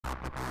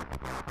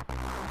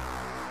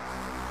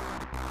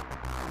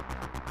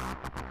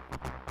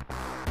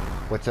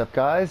What's up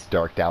guys,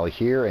 Dark Dally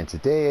here, and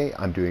today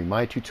I'm doing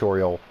my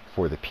tutorial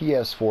for the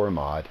PS4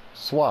 mod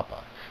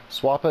SwaPA.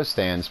 SwaPA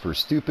stands for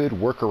Stupid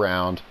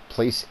Workaround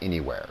Place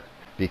Anywhere.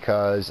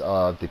 Because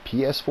of the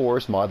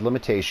PS4's mod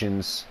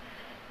limitations,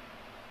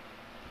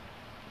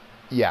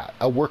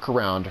 a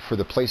workaround for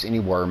the Place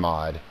Anywhere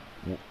mod,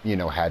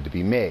 had to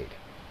be made.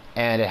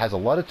 And it has a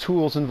lot of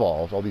tools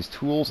involved, all these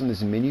tools in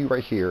this menu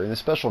right here, in the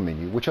special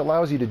menu, which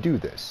allows you to do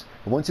this.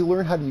 And once you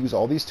learn how to use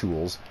all these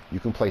tools,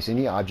 you can place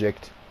any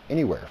object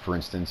anywhere. For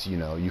instance,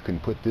 you can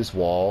put this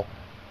wall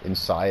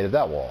inside of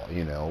that wall,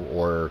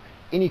 or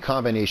any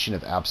combination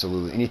of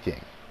absolutely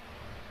anything.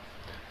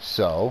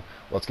 So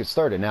let's get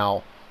started.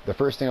 Now, the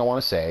first thing I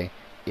want to say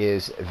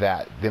is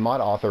that the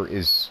mod author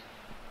is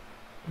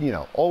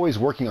always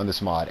working on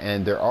this mod,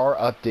 and there are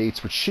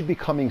updates which should be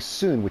coming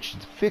soon, which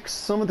should fix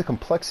some of the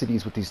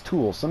complexities with these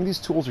tools. Some of these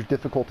tools are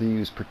difficult to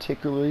use,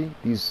 particularly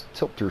these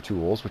tilter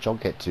tools, which I'll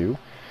get to.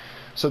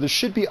 So there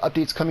should be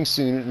updates coming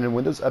soon, and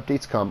when those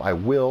updates come, I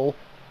will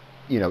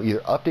either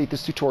update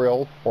this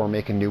tutorial or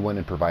make a new one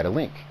and provide a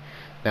link.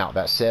 Now,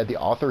 that said, the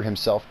author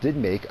himself did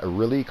make a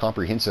really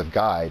comprehensive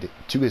guide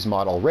to his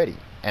mod already,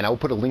 and I will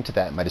put a link to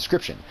that in my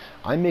description.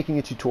 I'm making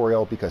a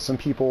tutorial because some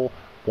people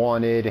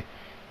wanted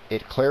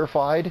it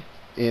clarified,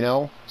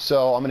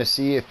 so I'm going to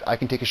see if I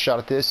can take a shot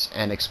at this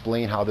and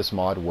explain how this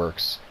mod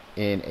works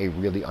in a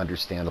really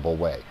understandable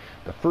way.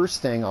 The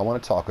first thing I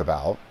want to talk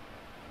about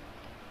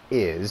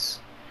is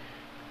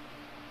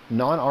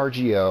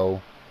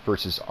non-RGO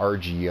versus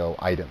RGO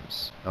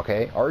items.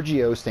 Okay,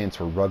 RGO stands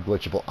for rug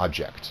glitchable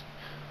object.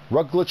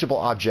 Rug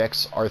glitchable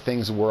objects are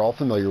things we're all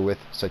familiar with,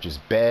 such as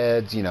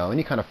beds,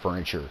 any kind of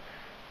furniture,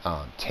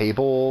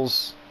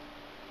 tables.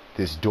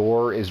 This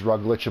door is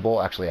rug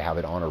glitchable. Actually, I have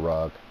it on a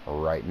rug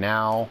right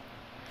now.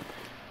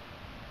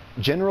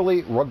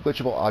 Generally, rug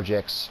glitchable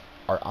objects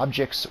are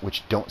objects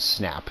which don't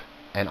snap,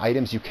 and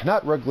items you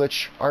cannot rug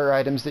glitch are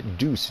items that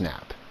do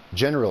snap.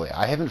 Generally,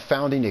 I haven't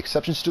found any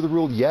exceptions to the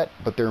rule yet,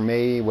 but there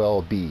may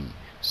well be.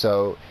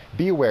 So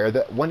be aware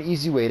that one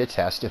easy way to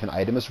test if an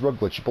item is rug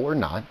glitchable or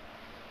not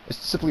is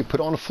to simply put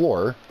it on a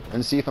floor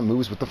and see if it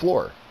moves with the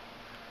floor.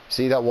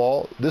 See that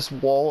wall? This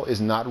wall is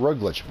not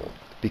rug glitchable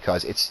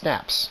because it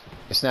snaps.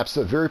 It snaps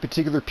to a very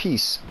particular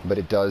piece, but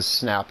it does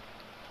snap.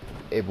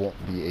 It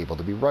won't be able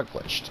to be rug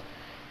glitched.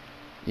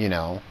 We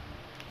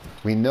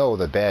know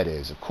the bed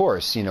is. Of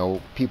course,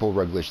 people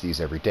rug glitch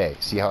these every day.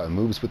 See how it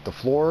moves with the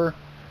floor?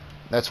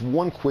 That's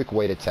one quick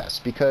way to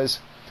test, because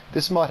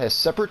this mod has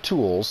separate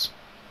tools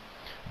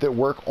that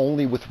work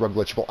only with rug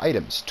glitchable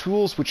items.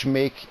 Tools which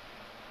make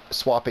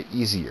SwaPA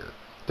easier.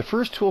 The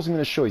first tools I'm going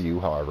to show you,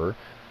 however,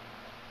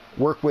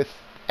 work with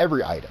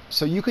every item.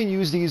 So you can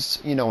use these,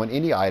 in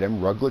any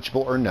item, rug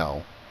glitchable or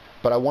no.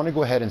 But I want to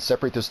go ahead and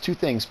separate those two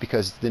things,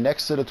 because the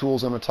next set of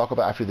tools I'm going to talk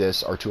about after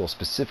this are tools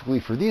specifically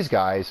for these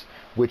guys,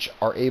 which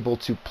are able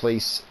to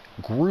place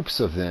groups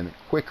of them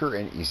quicker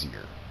and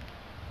easier.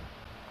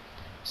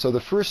 So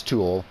the first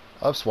tool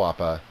of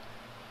SwaPA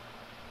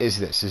is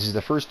this. This is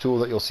the first tool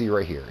that you'll see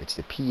right here. It's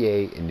the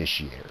PA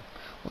initiator.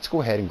 Let's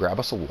go ahead and grab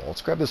us a wall.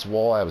 Let's grab this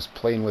wall I was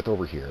playing with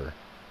over here,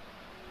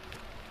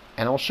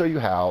 and I'll show you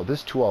how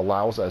this tool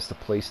allows us to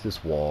place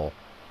this wall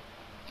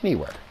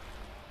anywhere.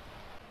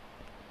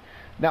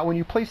 Now, when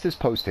you place this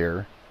post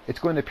here, it's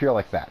going to appear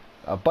like that.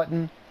 A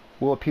button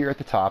will appear at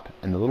the top,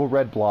 and the little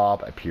red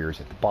blob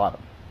appears at the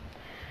bottom.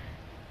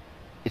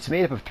 It's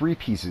made up of 3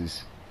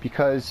 pieces,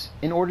 because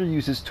in order to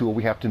use this tool,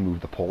 we have to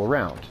move the pole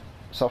around.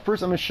 So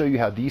first I'm going to show you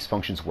how these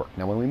functions work.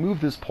 Now, when we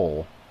move this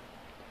pole,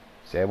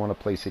 say I want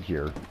to place it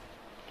here,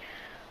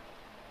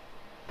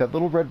 that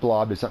little red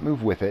blob does not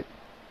move with it,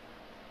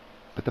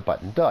 but the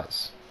button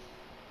does.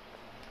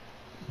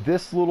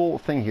 This little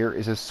thing here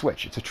is a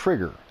switch. It's a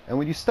trigger. And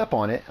when you step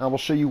on it, and I will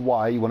show you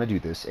why you want to do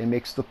this, it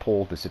makes the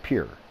pole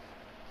disappear.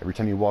 Every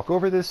time you walk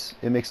over this,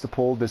 it makes the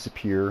pole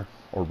disappear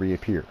or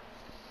reappear.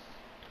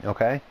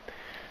 Okay?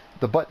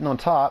 The button on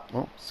top,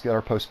 let's get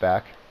our post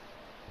back.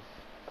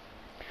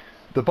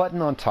 The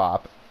button on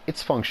top,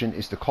 its function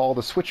is to call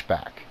the switch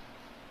back.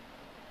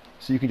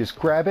 So you can just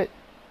grab it,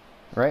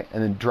 right,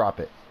 and then drop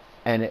it,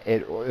 and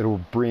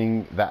it'll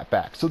bring that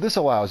back. So this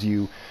allows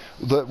you,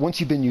 once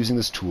you've been using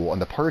this tool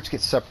and the parts get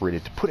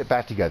separated, to put it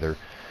back together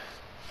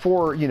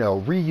for,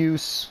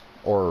 reuse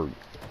or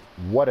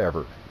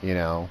whatever,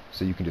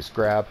 So you can just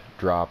grab,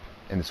 drop,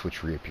 and the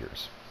switch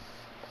reappears.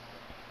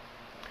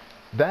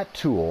 That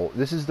tool,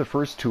 this is the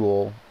first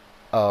tool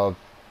of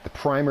the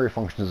primary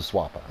functions of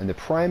SwaPA. And the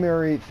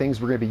primary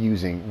things we're going to be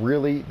using,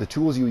 really, the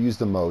tools you'll use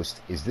the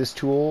most is this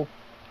tool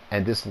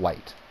and this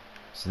light.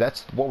 So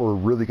that's what we're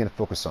really going to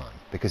focus on,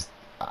 because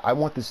I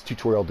want this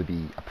tutorial to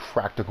be a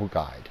practical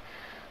guide.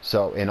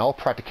 So in all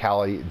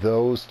practicality,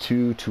 those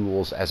 2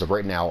 tools as of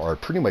right now are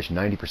pretty much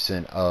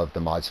 90% of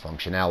the mod's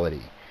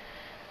functionality.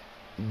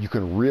 You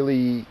can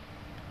really,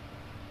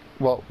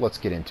 well, let's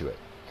get into it.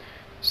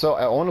 So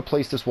I want to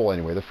place this wall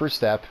anyway. The first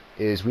step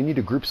is we need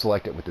to group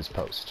select it with this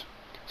post.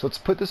 So let's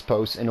put this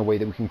post in a way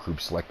that we can group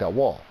select that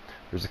wall.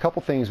 there's a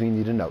couple things we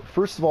need to note.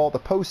 First of all, the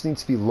post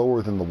needs to be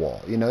lower than the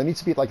wall. You know, it needs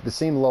to be like the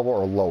same level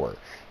or lower.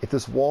 If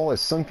this wall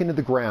is sunk into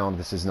the ground,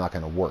 this is not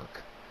going to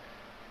work.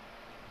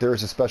 There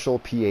is a special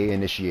PA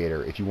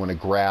initiator if you want to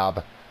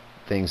grab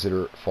things that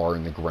are far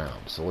in the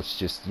ground. So let's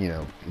just, you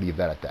know, leave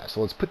that at that.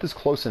 So let's put this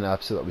close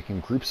enough so that we can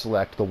group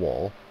select the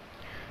wall.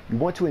 You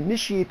want to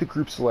initiate the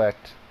group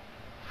select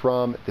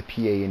from the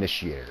PA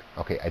initiator.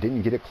 Okay, I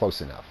didn't get it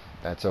close enough.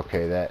 That's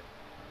okay, that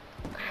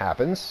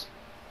happens.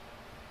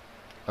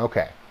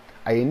 Okay,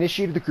 I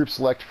initiated the group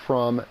select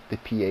from the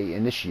PA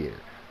initiator.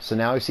 So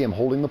now you see I'm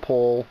holding the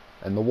pole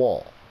and the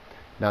wall.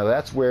 Now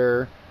that's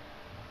where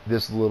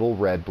this little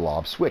red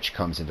blob switch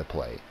comes into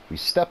play. We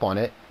step on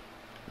it.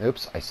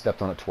 Oops, I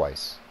stepped on it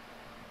twice.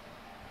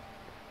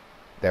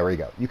 There we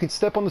go. You can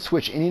step on the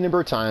switch any number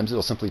of times.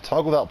 It'll simply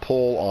toggle that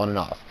pole on and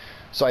off.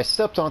 So I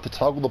stepped on it to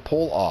toggle the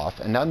pole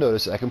off, and now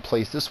notice I can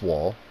place this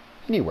wall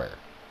anywhere,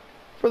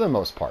 for the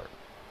most part.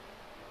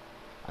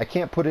 I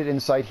can't put it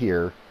inside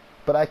here,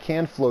 but I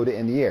can float it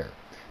in the air.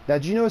 Now,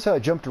 do you notice how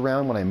it jumped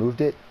around when I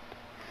moved it?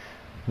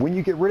 When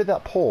you get rid of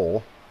that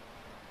pole,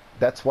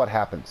 that's what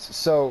happens.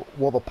 So,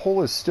 while the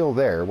pole is still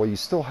there, while you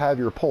still have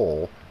your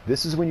pole,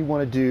 this is when you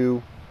want to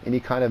do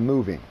any kind of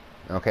moving,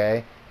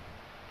 okay?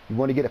 You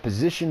want to get it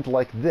positioned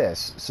like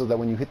this so that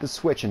when you hit the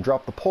switch and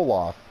drop the pole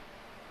off,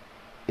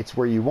 it's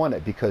where you want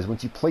it, because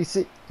once you place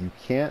it, you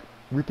can't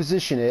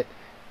reposition it,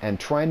 and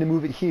trying to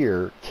move it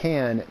here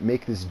can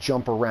make this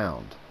jump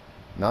around.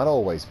 Not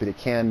always, but it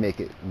can make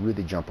it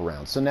really jump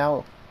around. So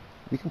now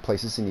we can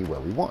place this anywhere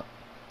we want.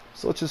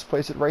 So let's just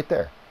place it right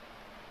there.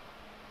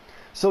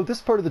 So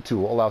this part of the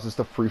tool allows us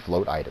to free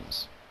float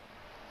items.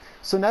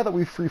 So now that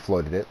we've free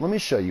floated it, let me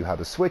show you how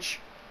the switch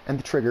and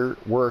the trigger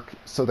work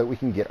so that we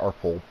can get our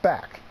pole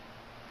back.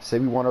 Say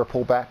we want our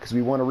pole back because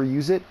we want to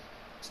reuse it.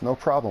 It's no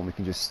problem. We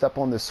can just step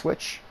on this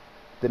switch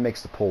that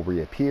makes the pole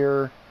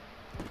reappear.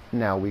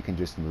 Now we can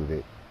just move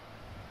it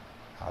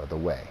out of the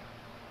way.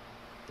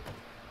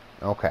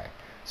 Okay,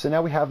 so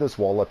now we have this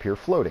wall up here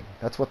floating.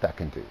 That's what that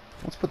can do.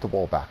 Let's put the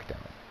wall back down.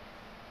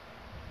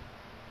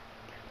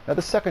 Now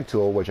the second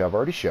tool, which I've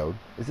already showed,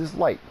 is this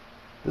light.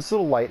 This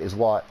little light is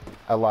what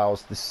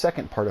allows the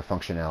second part of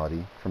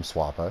functionality from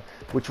SwaPA,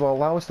 which will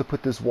allow us to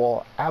put this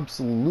wall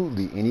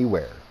absolutely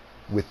anywhere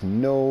with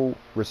no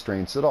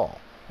restraints at all.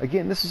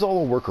 Again, this is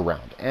all a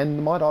workaround, and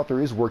the mod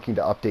author is working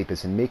to update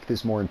this and make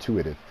this more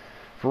intuitive.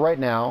 For right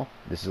now,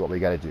 this is what we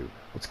got to do.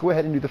 Let's go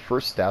ahead and do the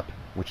first step,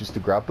 which is to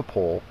grab the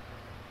pole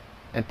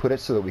and put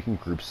it so that we can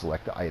group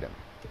select the item.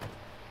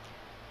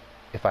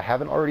 If I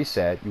haven't already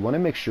said, you want to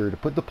make sure to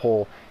put the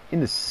pole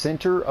in the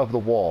center of the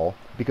wall,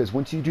 because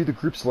once you do the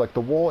group select,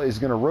 the wall is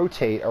going to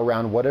rotate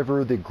around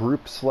whatever the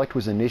group select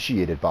was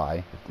initiated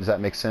by. Does that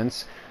make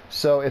sense?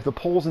 So if the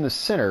pole's in the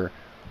center,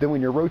 then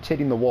when you're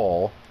rotating the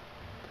wall,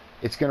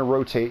 it's going to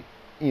rotate,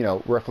 you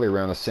know, roughly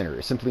around the center.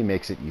 It simply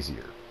makes it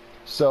easier.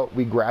 So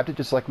we grabbed it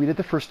just like we did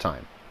the first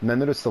time. And then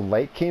notice the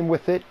light came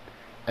with it,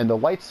 and the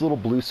light's little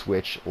blue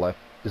switch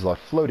is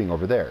left floating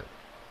over there.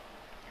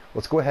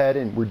 Let's go ahead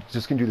and we're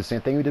just going to do the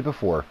same thing we did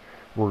before.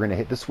 We're going to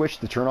hit the switch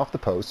to turn off the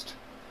post.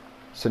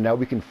 So now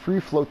we can free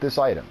float this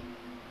item.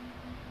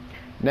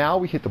 Now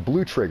we hit the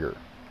blue trigger.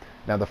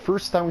 Now the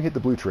first time we hit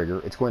the blue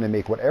trigger, it's going to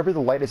make whatever the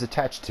light is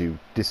attached to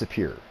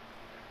disappear.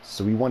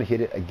 So we want to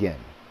hit it again.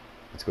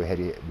 Let's go ahead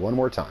and hit it one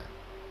more time.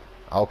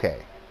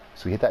 Okay,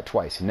 so we hit that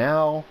twice.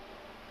 Now,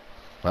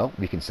 well,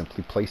 we can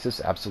simply place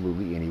this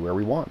absolutely anywhere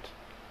we want.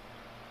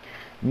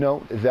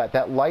 Note that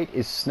that light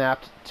is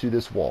snapped to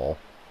this wall,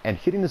 and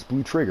hitting this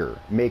blue trigger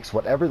makes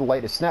whatever the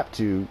light is snapped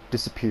to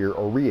disappear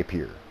or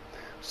reappear.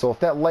 So if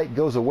that light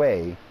goes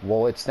away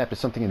while it's snapped to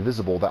something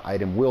invisible, that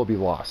item will be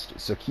lost.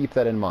 So keep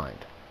that in mind.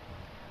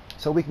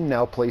 So we can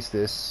now place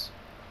this,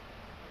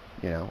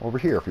 you know, over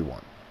here if we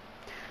want.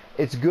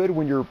 It's good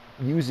when you're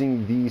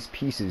using these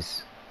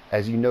pieces.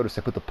 As you notice,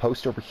 I put the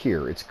post over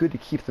here. It's good to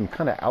keep them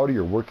kind of out of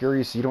your work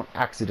area so you don't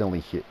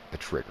accidentally hit the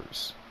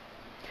triggers.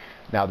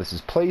 Now this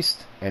is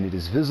placed and it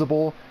is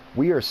visible.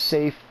 We are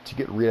safe to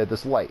get rid of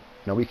this light.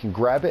 Now we can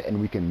grab it and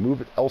we can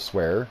move it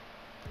elsewhere,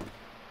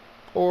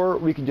 or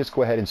we can just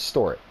go ahead and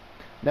store it.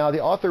 Now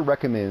the author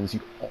recommends,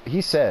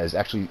 he says,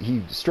 actually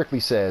he strictly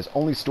says,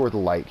 only store the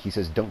light. He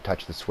says don't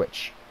touch the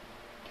switch.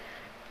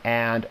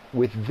 And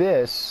with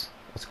this,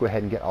 let's go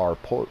ahead and get our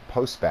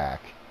post back.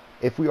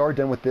 If we are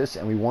done with this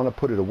and we want to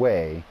put it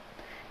away,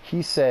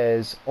 he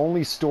says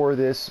only store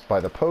this by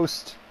the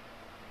post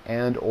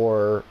and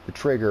or the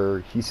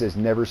trigger. He says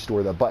never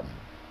store the button.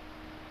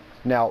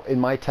 Now, in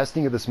my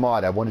testing of this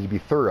mod, I wanted to be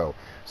thorough,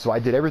 so I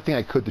did everything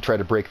I could to try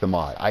to break the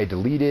mod. I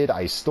deleted,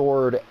 I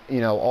stored, you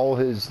know, all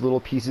his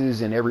little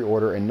pieces in every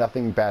order, and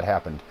nothing bad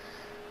happened.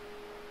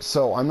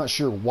 So I'm not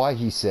sure why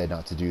he said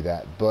not to do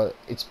that, but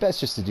it's best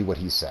just to do what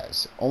he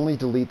says. Only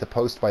delete the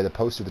post by the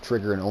post or the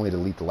trigger, and only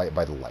delete the light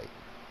by the light.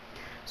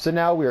 So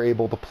now we are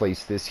able to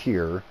place this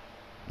here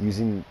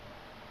using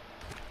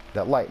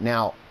that light.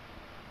 Now,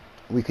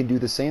 we can do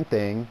the same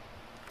thing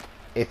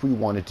if we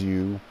want to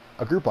do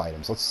a group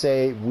items. Let's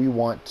say we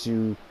want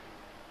to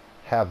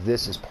have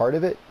this as part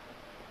of it,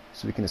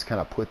 so we can just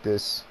kind of put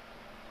this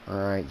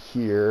right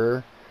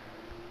here.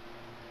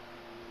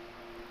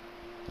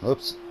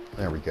 Oops,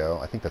 there we go.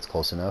 I think that's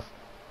close enough.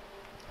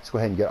 Let's go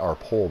ahead and get our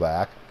pole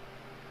back,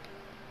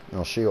 and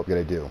I'll show you what we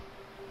gotta do.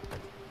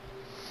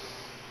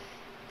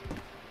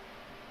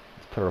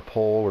 Let's put our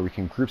pole where we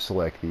can group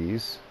select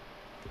these.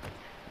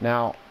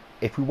 Now,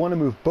 if we want to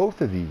move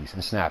both of these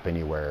and snap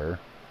anywhere,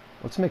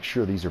 let's make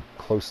sure these are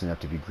close enough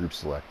to be group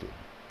selected.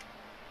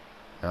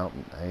 No,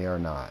 they are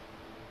not.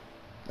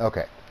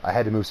 Okay, I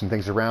had to move some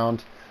things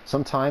around.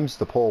 Sometimes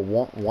the pole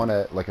won't want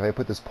to, like if I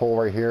put this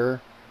pole right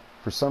here,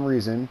 for some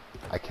reason,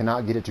 I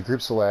cannot get it to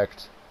group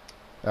select.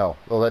 Oh,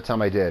 well that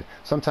time I did.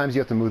 Sometimes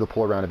you have to move the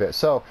pole around a bit.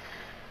 So,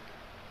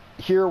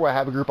 here where I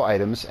have a group of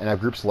items, and I've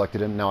group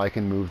selected them, now I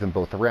can move them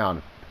both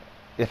around.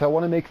 If I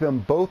want to make them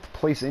both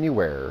place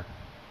anywhere,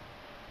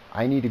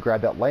 I need to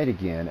grab that light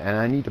again, and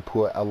I need to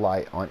put a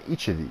light on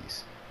each of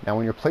these. Now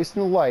when you're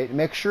placing the light,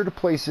 make sure to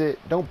place it,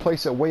 don't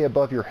place it way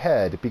above your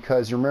head,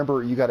 because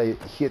remember you got to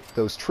hit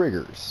those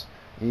triggers.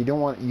 And you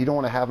don't want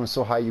to have them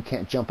so high you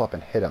can't jump up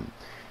and hit them.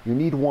 You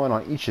need one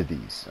on each of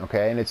these,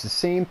 okay? And it's the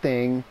same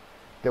thing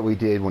that we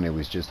did when it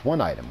was just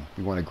one item.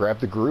 You want to grab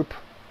the group,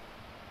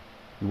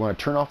 you want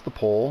to turn off the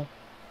pole.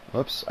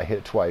 Oops, I hit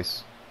it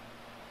twice.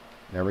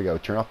 There we go,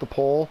 turn off the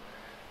pole.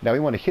 Now we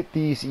want to hit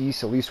these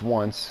at least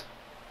once.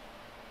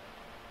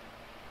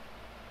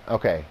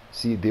 Okay,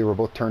 see, they were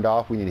both turned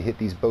off. We need to hit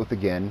these both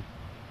again.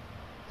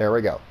 There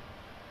we go.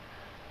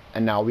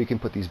 And now we can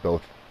put these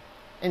both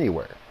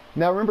anywhere.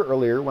 Now remember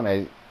earlier when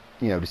I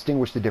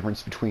distinguished the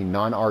difference between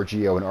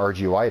non-RGO and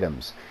RGO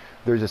items.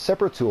 There's a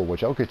separate tool,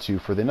 which I'll get to,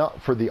 for the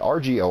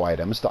RGO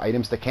items, the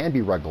items that can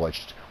be rug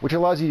glitched, which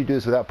allows you to do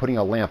this without putting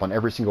a lamp on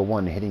every single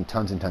one and hitting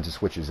tons and tons of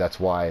switches. That's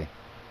why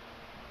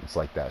it's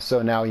like that.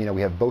 So now,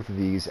 we have both of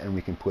these, and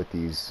we can put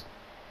these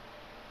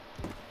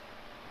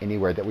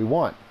anywhere that we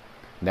want.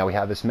 Now we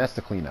have this mess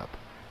to clean up.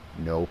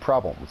 No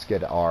problem. Let's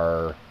get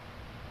our...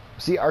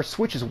 See, our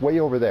switch is way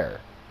over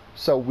there.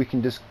 So we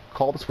can just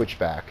call the switch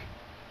back,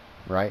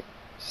 right?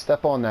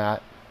 Step on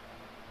that.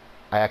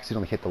 I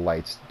accidentally hit the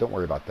lights. Don't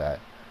worry about that.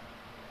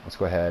 Let's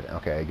go ahead.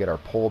 Okay, get our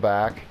pole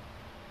back.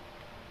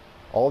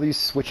 All these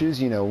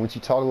switches, once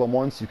you toggle them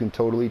once, you can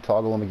totally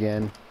toggle them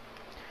again.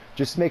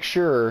 Just make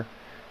sure,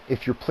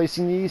 if you're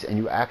placing these and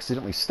you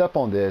accidentally step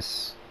on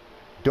this,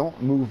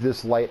 don't move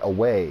this light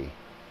away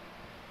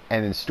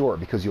and then store it,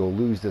 because you'll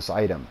lose this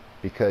item,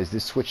 because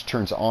this switch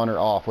turns on or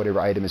off whatever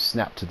item is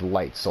snapped to the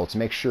light. So let's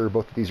make sure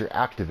both of these are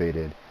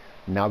activated.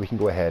 Now we can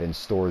go ahead and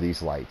store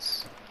these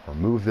lights, or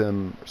move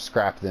them, or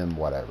scrap them,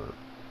 whatever.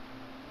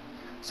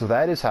 So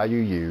that is how you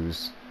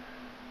use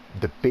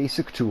the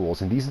basic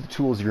tools, and these are the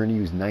tools you're going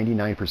to use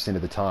 99%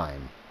 of the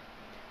time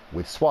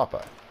with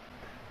SwaPA.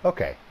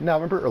 Okay, now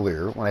remember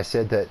earlier when I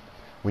said that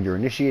when you're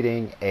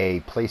initiating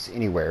a place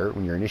anywhere,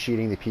 when you're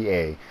initiating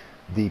the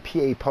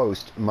PA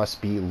post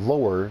must be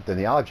lower than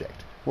the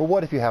object. Well,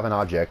 what if you have an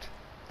object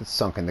that's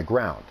sunk in the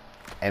ground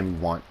and we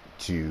want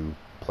to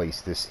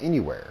place this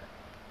anywhere?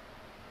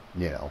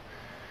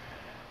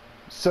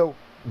 So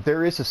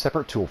there is a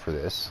separate tool for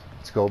this.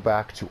 Let's go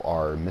back to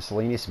our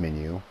miscellaneous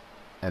menu,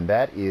 and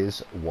that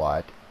is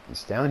what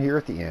is down here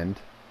at the end,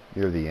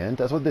 near the end.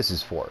 That's what this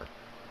is for.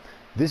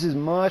 This is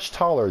much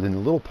taller than the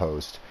little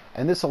post,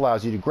 and this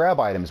allows you to grab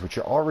items which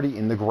are already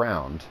in the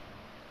ground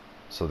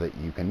so that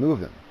you can move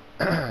them.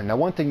 Now,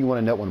 one thing you want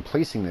to note when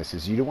placing this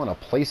is you don't want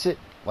to place it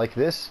like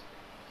this.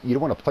 You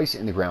don't want to place it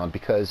in the ground,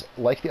 because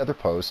like the other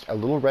post, a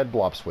little red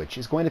blob switch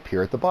is going to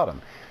appear at the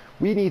bottom.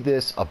 We need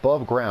this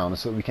above ground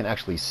so that we can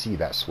actually see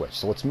that switch.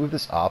 So let's move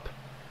this up.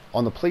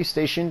 On the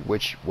PlayStation,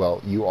 which,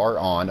 well, you are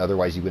on,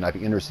 otherwise you would not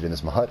be interested in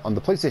this mod. On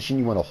the PlayStation,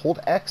 you want to hold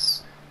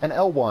X and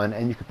L1,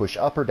 and you can push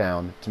up or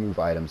down to move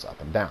items up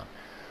and down.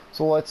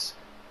 So let's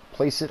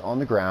place it on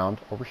the ground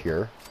over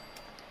here.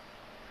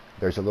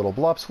 There's a little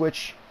blob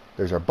switch.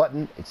 There's our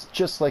button. It's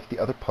just like the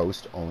other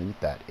post, only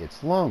that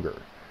it's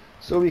longer.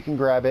 So we can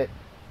grab it.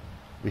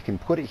 We can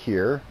put it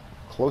here,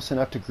 close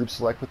enough to group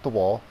select with the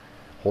wall.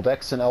 Hold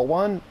X and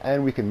L1,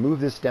 and we can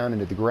move this down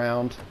into the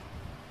ground.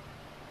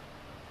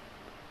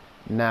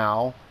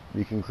 Now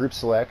we can group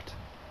select.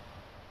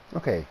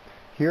 Okay,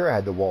 here I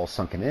had the wall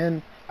sunken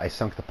in. I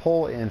sunk the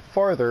pole in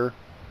farther.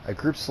 I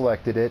group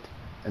selected it,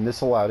 and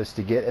this allowed us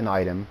to get an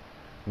item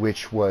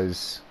which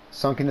was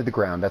sunk into the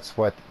ground. That's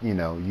what,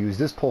 use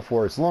this pole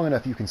for. It's long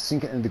enough you can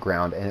sink it into the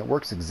ground, and it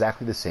works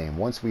exactly the same.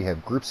 Once we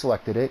have group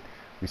selected it,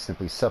 we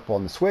simply step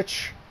on the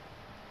switch,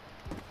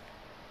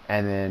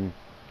 and then,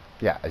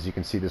 yeah, as you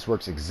can see, this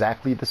works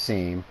exactly the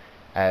same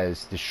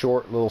as the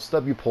short little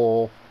stubby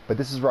pole, but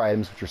this is for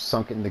items which are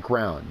sunk in the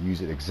ground.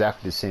 Use it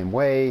exactly the same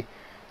way,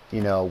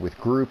 with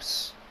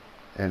groups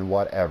and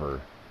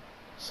whatever.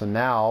 So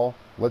now,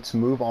 let's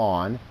move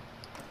on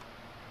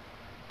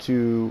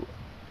to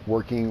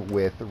working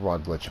with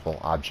rug glitchable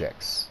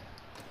objects.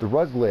 The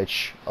rug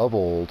glitch of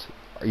old,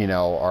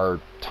 our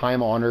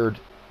time-honored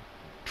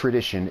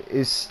tradition,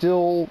 is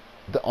still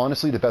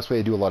honestly the best way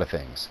to do a lot of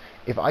things.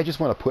 If I just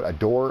want to put a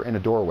door in a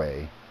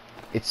doorway,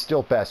 it's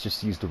still best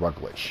just to use the rug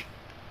glitch.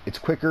 It's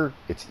quicker,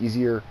 it's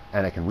easier,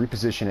 and I can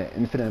reposition it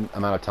an infinite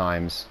amount of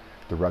times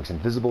The rug's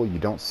invisible, you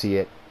don't see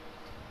it.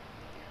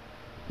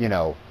 You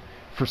know,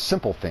 for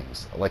simple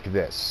things like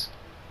this,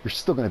 you're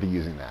still going to be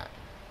using that.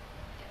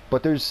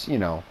 But there's, you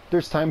know,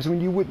 there's times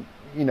when you would,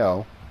 you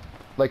know,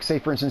 like say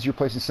for instance you're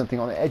placing something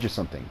on the edge of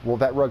something. Well,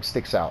 that rug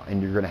sticks out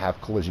and you're going to have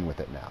collision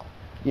with it now.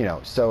 You know,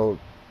 so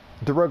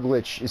the rug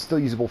glitch is still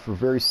usable for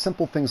very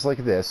simple things like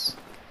this.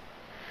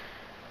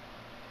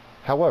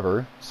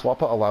 However,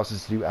 SwaPA allows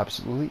us to do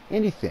absolutely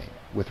anything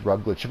with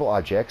rug glitchable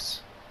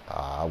objects,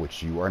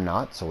 which you are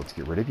not, so let's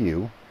get rid of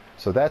you.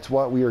 So that's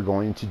what we are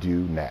going to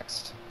do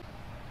next.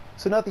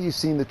 So now that you've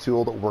seen the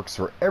tool that works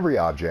for every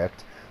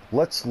object,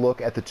 let's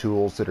look at the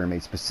tools that are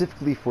made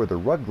specifically for the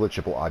rug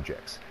glitchable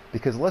objects.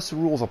 Because less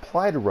rules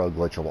apply to rug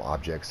glitchable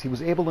objects, he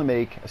was able to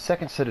make a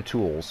second set of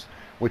tools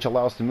which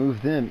allows to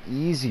move them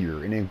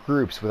easier and in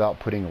groups without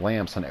putting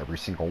lamps on every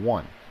single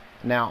one.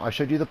 Now, I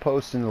showed you the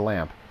post and the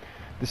lamp.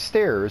 The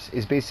stairs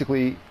is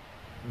basically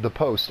the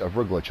post of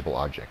rug glitchable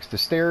objects. The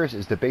stairs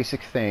is the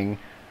basic thing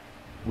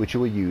which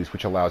you will use,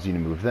 which allows you to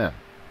move them.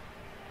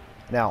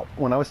 Now,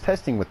 when I was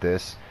testing with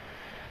this,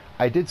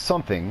 I did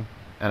something,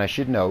 and I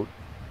should note,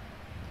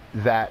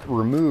 that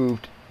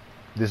removed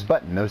this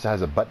button. Notice it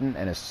has a button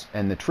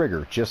and the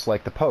trigger, just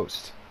like the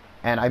post.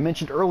 And I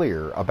mentioned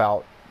earlier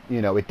about,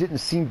 you know, it didn't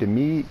seem to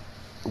me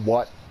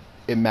what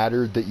it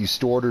mattered that you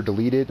stored or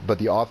deleted, but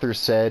the author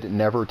said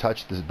never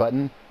touch this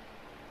button.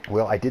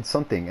 Well, I did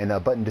something and the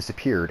button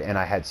disappeared and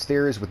I had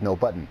stairs with no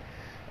button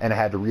and I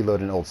had to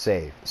reload an old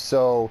save.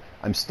 So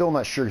I'm still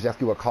not sure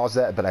exactly what caused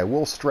that, but I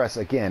will stress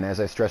again, as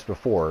I stressed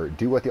before,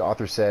 do what the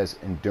author says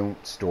and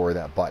don't store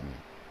that button,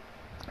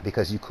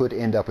 because you could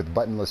end up with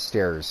buttonless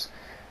stairs,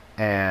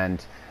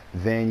 and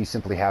then you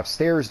simply have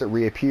stairs that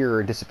reappear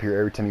and disappear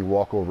every time you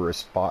walk over a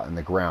spot in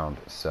the ground.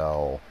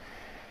 So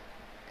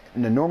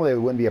normally it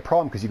wouldn't be a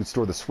problem because you could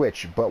store the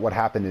switch, but what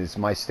happened is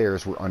my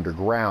stairs were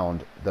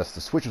underground, thus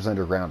the switch was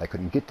underground. I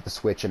couldn't get to the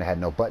switch and I had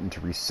no button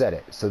to reset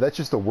it. So that's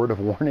just a word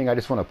of warning. I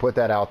just want to put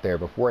that out there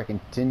before I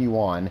continue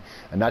on,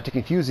 and not to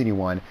confuse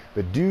anyone,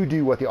 but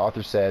do what the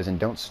author says and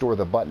don't store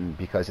the button,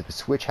 because if the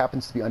switch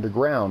happens to be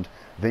underground,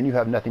 then you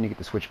have nothing to get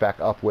the switch back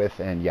up with,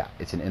 and yeah,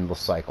 it's an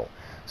endless cycle.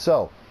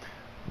 So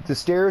the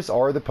stairs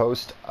are the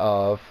post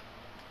of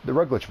the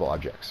rug glitchable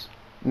objects.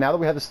 Now that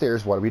we have the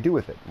stairs, what do we do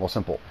with it? Well,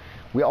 simple.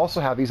 We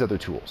also have these other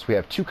tools. We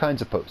have two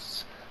kinds of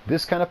posts.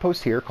 This kind of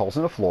post here calls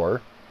in a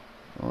floor.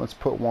 Well, let's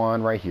put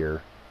one right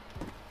here.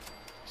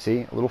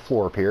 See, a little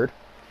floor appeared.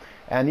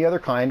 And the other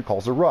kind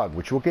calls a rug,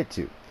 which we'll get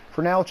to.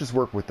 For now, let's just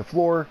work with the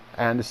floor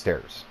and the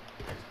stairs.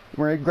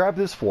 We're going to grab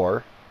this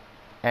floor,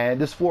 and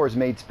this floor is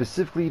made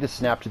specifically to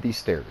snap to these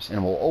stairs,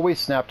 and will always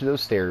snap to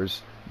those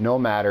stairs no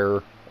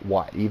matter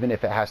what. Even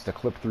if it has to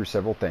clip through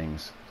several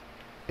things,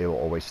 it will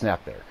always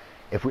snap there.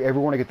 If we ever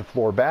want to get the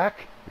floor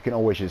back, we can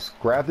always just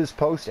grab this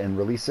post and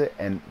release it,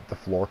 and the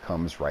floor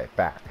comes right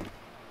back.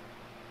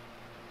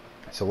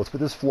 So let's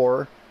put this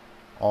floor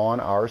on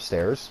our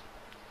stairs.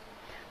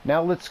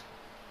 Now let's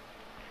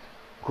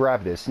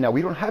grab this. Now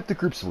we don't have to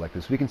group select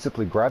this. We can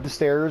simply grab the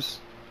stairs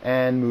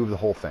and move the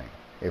whole thing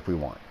if we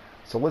want.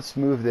 So let's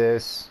move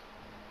this.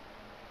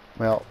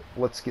 Well,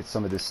 let's get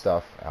some of this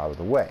stuff out of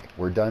the way.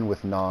 We're done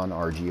with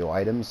non-RGO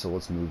items, so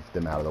let's move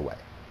them out of the way.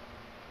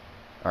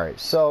 Alright,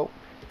 so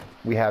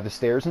we have the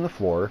stairs and the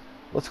floor.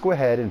 Let's go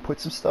ahead and put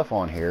some stuff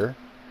on here.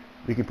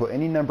 We can put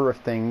any number of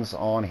things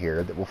on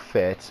here that will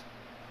fit.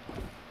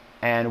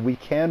 And we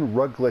can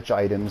rug glitch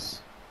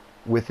items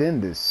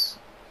within this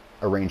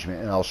arrangement,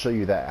 and I'll show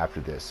you that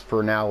after this.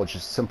 For now, let's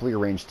just simply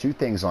arrange two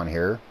things on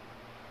here.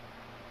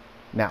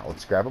 Now,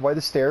 let's grab it by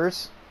the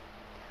stairs.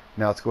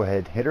 Now let's go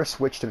ahead and hit our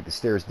switch to make the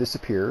stairs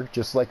disappear,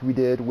 just like we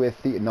did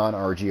with the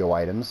non-RGO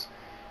items.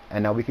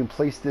 And now we can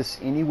place this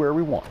anywhere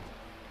we want.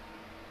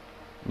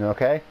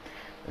 Okay?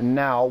 And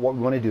now what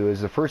we want to do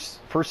is the first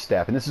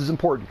step, and this is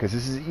important because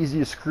this is easy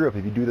to screw up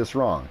if you do this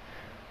wrong.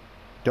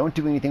 Don't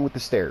do anything with the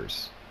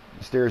stairs.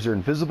 The stairs are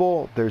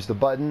invisible. There's the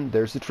button.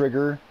 There's the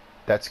trigger.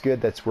 That's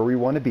good. That's where we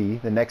want to be.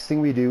 The next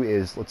thing we do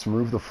is let's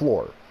remove the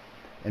floor.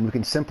 And we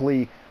can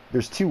simply,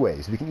 there's two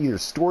ways. We can either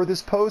store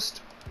this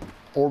post,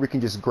 or we can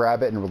just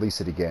grab it and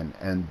release it again.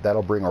 And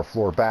that'll bring our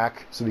floor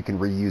back so we can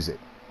reuse it.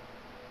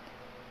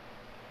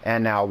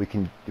 And now we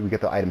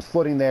get the items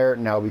floating there.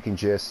 Now we can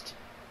just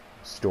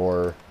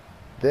store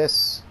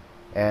this,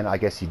 and I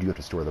guess you do have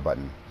to store the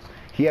button.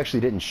 He actually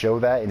didn't show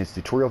that in his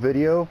tutorial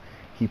video.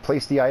 He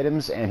placed the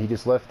items and he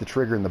just left the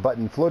trigger and the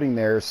button floating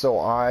there, so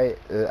I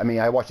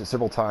watched it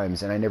several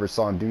times and I never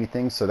saw him do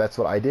anything, so that's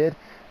what I did.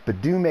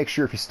 But do make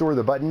sure if you store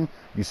the button,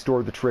 you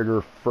store the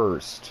trigger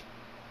first.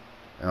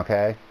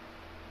 Okay?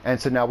 And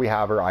so now we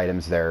have our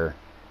items there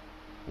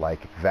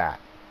like that.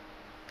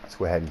 Let's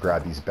go ahead and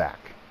grab these back.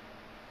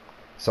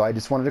 So I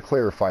just wanted to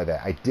clarify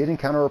that. I did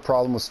encounter a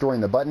problem with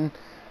storing the button,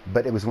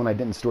 but it was when I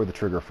didn't store the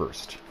trigger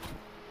first.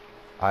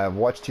 I have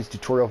watched his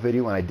tutorial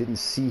video and I didn't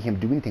see him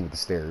do anything with the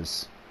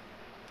stairs.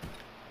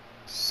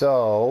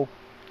 So,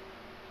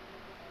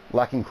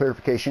 lacking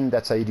clarification,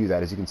 that's how you do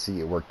that. As you can see,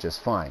 it worked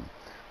just fine.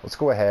 Let's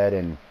go ahead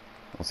and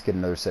let's get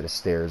another set of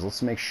stairs.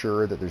 Let's make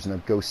sure that there's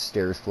no ghost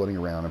stairs floating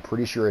around. I'm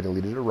pretty sure I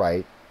deleted it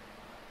right.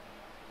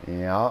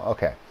 Yeah,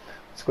 okay.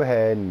 Let's go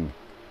ahead and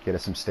get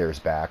us some stairs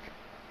back.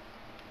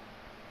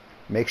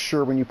 Make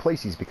sure when you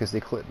place these, because they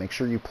clip, make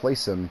sure you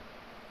place them.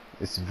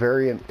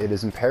 It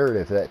is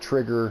imperative that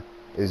trigger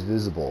is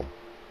visible.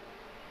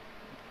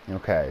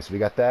 Okay, so we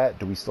got that.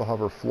 Do we still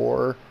have our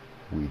floor?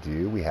 We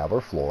do. We have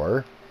our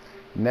floor.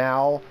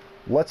 Now,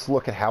 let's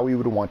look at how we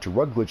would want to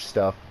rug glitch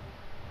stuff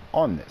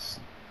on this.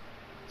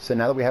 So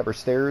now that we have our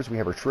stairs, we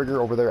have our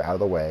trigger over there out of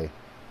the way.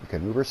 We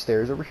can move our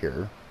stairs over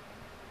here.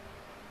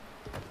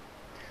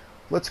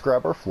 Let's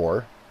grab our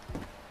floor.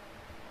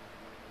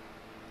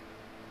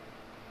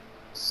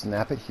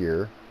 Snap it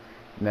here.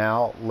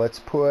 Now, let's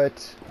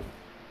put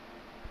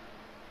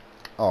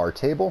our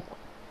table.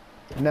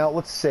 Now,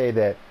 let's say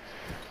that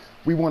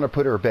we want to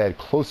put our bed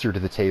closer to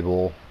the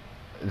table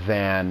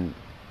than,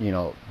 you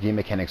know, game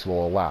mechanics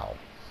will allow.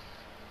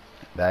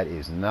 That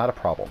is not a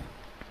problem.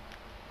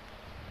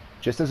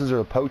 Just as there's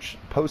a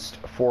post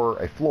for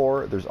a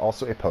floor, there's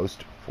also a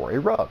post for a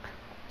rug.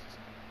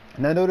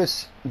 Now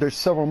notice there's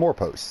several more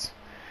posts.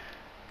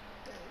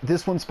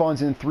 This one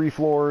spawns in 3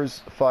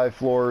 floors, 5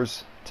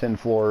 floors, 10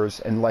 floors,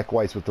 and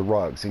likewise with the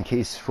rugs. In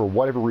case for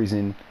whatever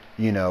reason,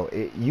 you know,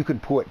 you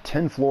could put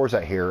 10 floors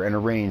out here and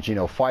arrange, you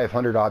know,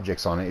 500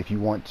 objects on it if you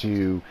want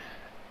to.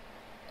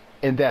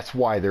 And that's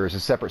why there is a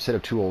separate set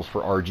of tools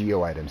for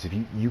RGO items. If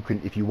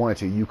you wanted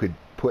to, you could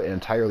put an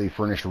entirely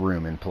furnished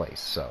room in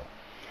place.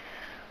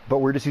 But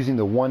we're just using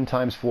the 1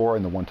 times floor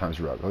and the 1 times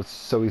rug.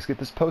 So let's get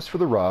this post for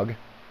the rug,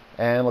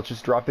 and let's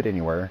just drop it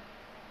anywhere.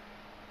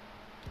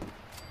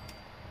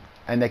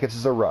 And that gives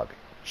us a rug.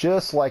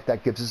 Just like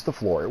that gives us the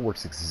floor. It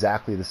works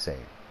exactly the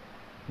same.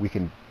 We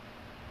can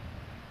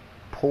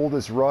pull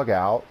this rug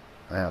out.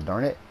 Oh,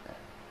 darn it.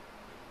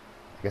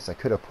 I guess I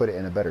could have put it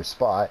in a better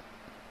spot.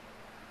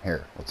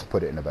 Here, let's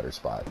put it in a better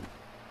spot.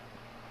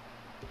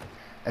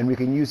 And we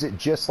can use it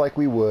just like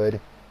we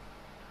would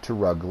to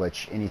rug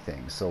glitch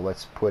anything. So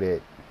let's put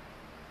it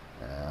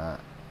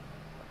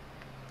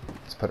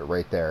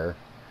right there.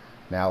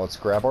 Now let's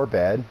grab our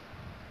bed.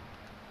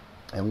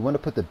 And we want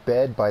to put the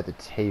bed by the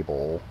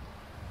table.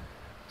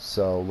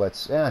 So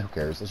let's, who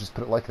cares? Let's just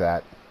put it like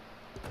that.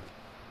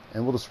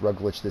 And we'll just rug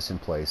glitch this in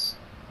place.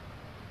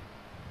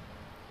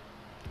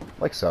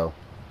 Like so.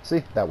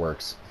 See, that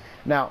works.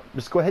 Now,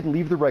 just go ahead and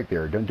leave the rug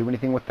there. Don't do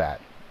anything with that.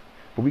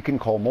 But we can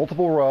call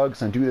multiple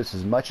rugs and do this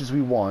as much as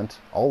we want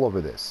all over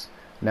this.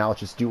 Now let's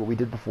just do what we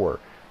did before.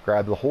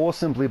 Grab the whole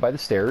assembly by the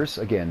stairs.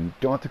 Again,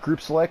 don't have to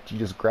group select. You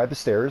just grab the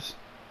stairs.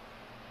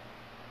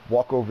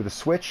 Walk over the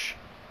switch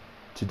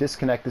to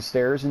disconnect the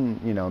stairs and,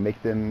 you know,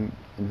 make them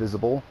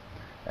invisible.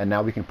 And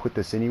now we can put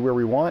this anywhere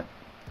we want.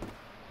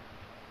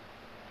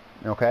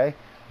 Okay?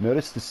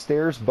 Notice the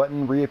stairs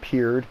button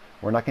reappeared.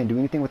 We're not going to do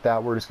anything with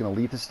that. We're just going to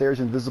leave the stairs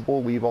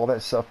invisible, leave all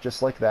that stuff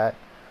just like that.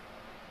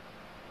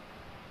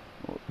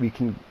 We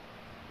can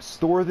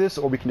store this,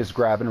 or we can just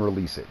grab and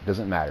release it.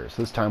 Doesn't matter.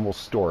 So this time we'll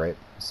store it.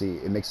 See,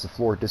 it makes the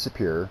floor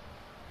disappear.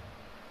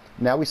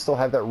 Now we still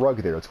have that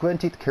rug there. Let's go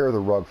ahead and take care of the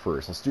rug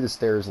first. Let's do the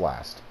stairs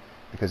last,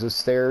 because those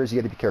stairs, you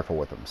got to be careful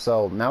with them.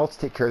 So now let's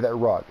take care of that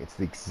rug. It's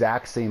the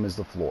exact same as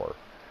the floor.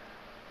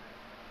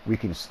 We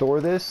can store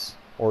this,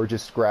 or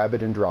just grab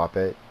it and drop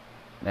it,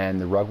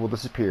 and the rug will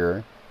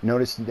disappear.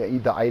 Notice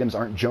the items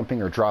aren't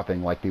jumping or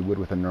dropping like they would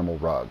with a normal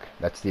rug.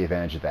 That's the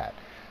advantage of that.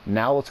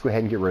 Now let's go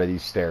ahead and get rid of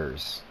these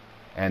stairs.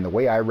 And the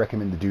way I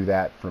recommend to do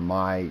that for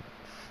my,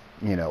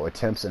 you know,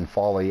 attempts and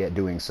folly at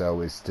doing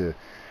so is to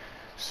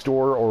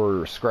store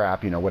or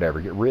scrap, you know,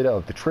 whatever. Get rid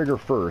of the trigger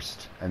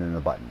first and then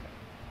the button.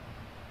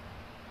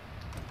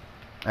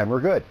 And we're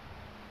good.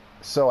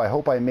 So I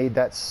hope I made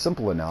that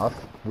simple enough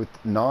with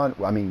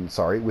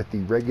with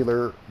the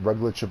regular rug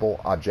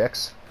glitchable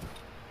objects.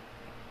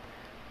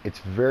 It's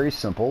very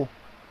simple.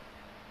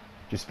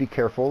 Just be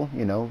careful,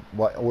 you know,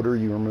 what order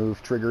you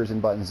remove triggers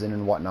and buttons in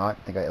and whatnot.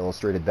 I think I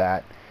illustrated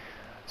that.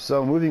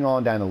 So moving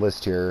on down the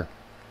list here,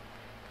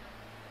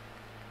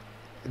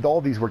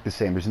 all these work the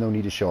same. There's no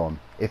need to show them.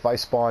 If I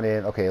spawn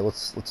in, okay,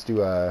 let's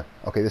do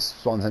okay, this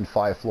spawns in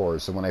 5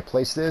 floors. So when I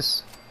place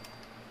this,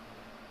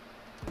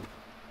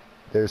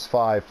 there's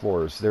 5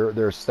 floors.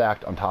 They're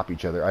stacked on top of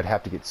each other. I'd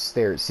have to get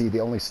stairs. See, they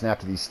only snap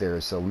to these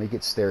stairs. So let me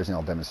get stairs and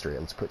I'll demonstrate it.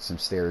 Let's put some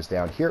stairs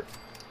down here.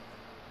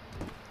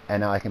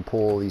 And now I can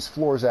pull these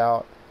floors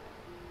out,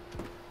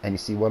 and you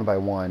see one by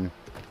one,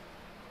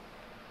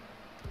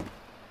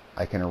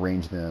 I can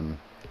arrange them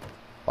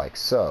like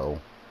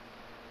so.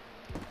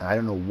 And I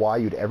don't know why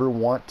you'd ever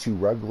want to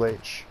rug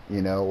glitch,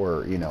 you know,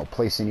 or, you know,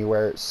 place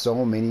anywhere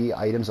so many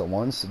items at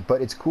once,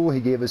 but it's cool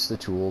he gave us the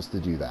tools to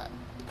do that.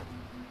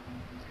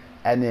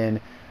 And then,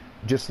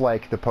 just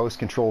like the post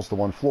controls the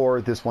 1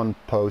 floor, this one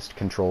post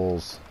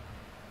controls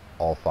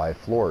all 5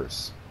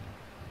 floors.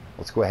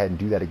 Let's go ahead and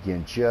do that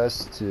again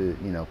just to,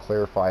 you know,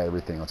 clarify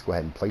everything. Let's go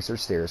ahead and place our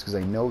stairs, because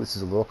I know this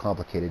is a little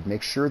complicated.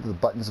 Make sure that the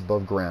button's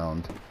above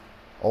ground.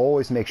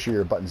 Always make sure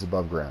your button's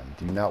above ground.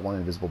 Do not want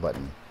an invisible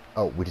button.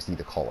 Oh, we just need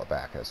to call it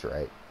back. That's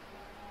right.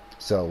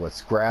 So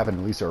let's grab and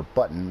release our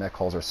button. That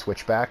calls our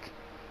switch back.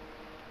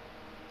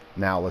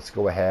 Now let's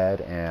go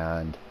ahead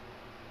and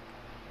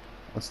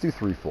let's do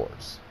 3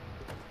 floors.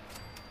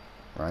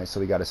 Right, so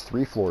we got us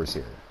 3 floors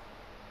here.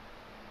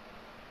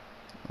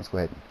 Let's go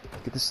ahead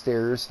and get the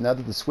stairs. Now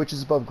that the switch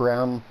is above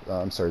ground,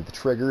 I'm sorry, the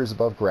trigger is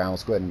above ground,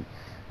 let's go ahead and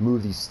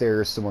move these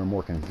stairs somewhere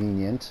more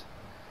convenient.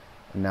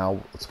 And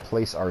now let's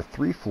place our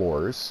 3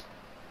 floors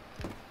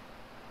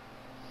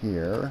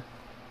here,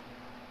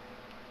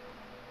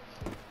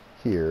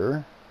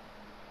 here,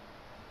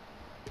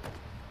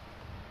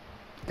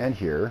 and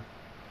here.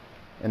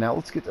 And now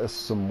let's get us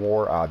some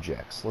more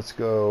objects. Let's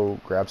go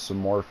grab some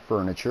more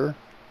furniture.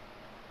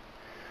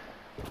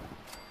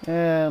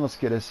 And let's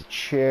get us a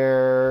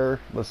chair.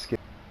 Let's get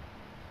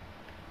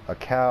a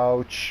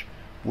couch.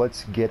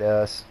 Let's get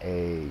us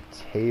a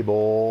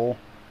table.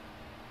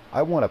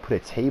 I want to put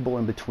a table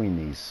in between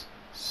these.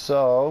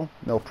 So,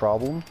 no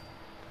problem.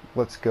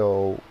 Let's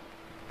go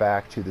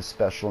back to the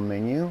special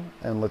menu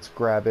and let's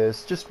grab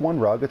us just 1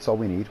 rug. That's all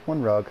we need.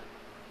 1 rug.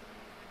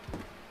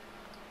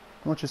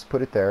 Let's just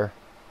put it there.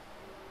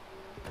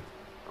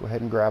 Go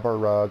ahead and grab our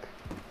rug.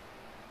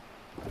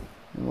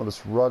 And we'll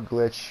just rug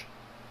glitch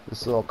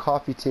this little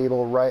coffee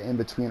table right in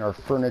between our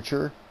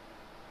furniture.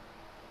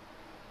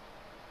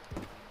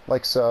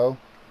 Like so.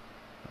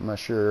 I'm not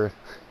sure.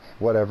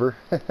 Whatever.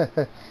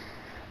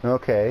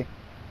 Okay.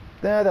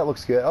 That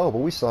looks good. Oh, but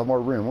we still have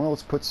more room. Well,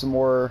 let's put some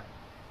more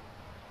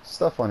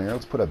stuff on here.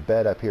 Let's put a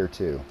bed up here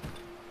too.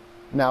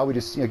 Now we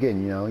just,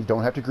 again, you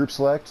don't have to group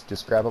select.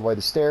 Just grab it by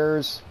the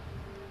stairs.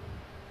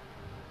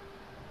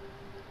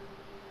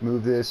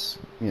 Move this,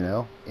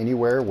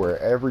 anywhere,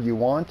 wherever you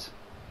want.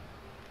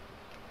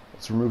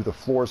 Let's remove the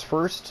floors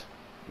first.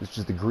 This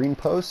is the green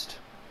post.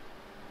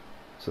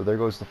 So there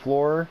goes the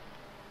floor.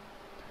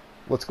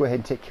 Let's go ahead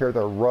and take care of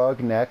the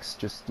rug next,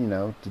 just,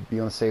 to be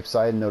on the safe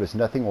side. And notice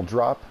nothing will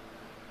drop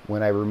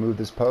when I remove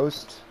this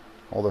post.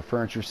 All the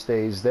furniture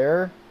stays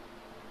there.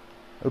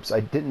 Oops, I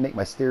didn't make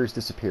my stairs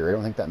disappear. I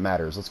don't think that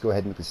matters. Let's go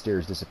ahead and make the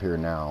stairs disappear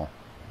now.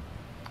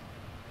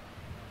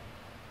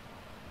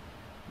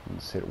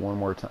 Let's hit it one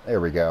more time.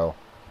 There we go.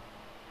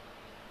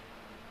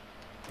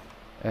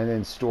 And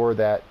then store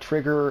that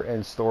trigger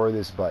and store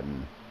this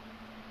button.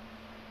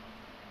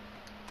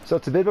 So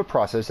it's a bit of a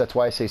process. That's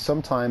why I say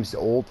sometimes the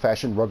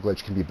old-fashioned rug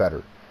glitch can be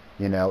better.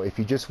 If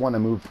you just want to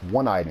move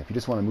one item, if you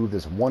just want to move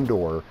this one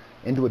door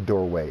into a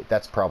doorway,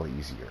 that's probably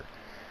easier.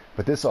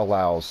 But this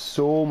allows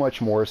so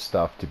much more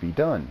stuff to be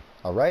done.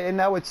 Alright, and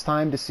now it's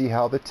time to see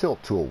how the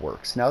tilt tool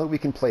works. Now that we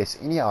can place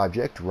any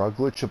object, rug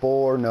glitchable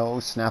or no,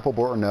 snappable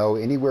or no,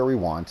 anywhere we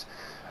want,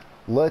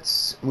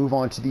 let's move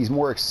on to these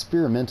more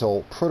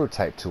experimental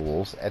prototype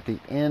tools at the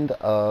end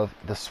of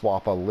the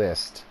SwaPA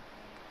list.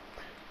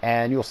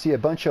 And you'll see a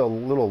bunch of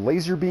little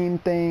laser beam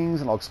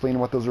things, and I'll explain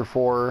what those are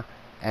for,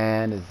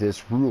 and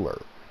this ruler.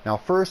 Now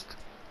first,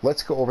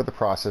 let's go over the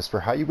process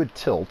for how you would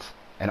tilt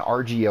an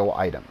RGO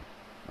item.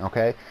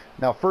 Okay?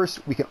 Now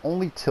first, we can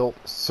only tilt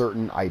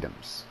certain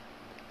items.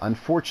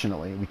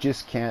 Unfortunately, we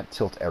just can't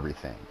tilt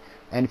everything.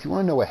 And if you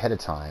want to know ahead of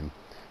time,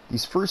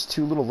 these first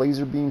 2 little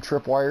laser beam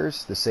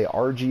tripwires that say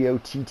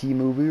RGO TT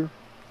mover,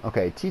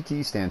 okay,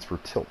 TT stands for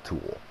tilt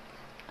tool.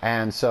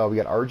 And so we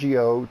got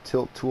RGO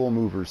tilt tool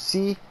mover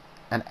C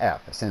and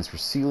F. It stands for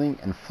ceiling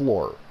and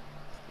floor.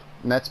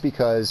 And that's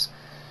because,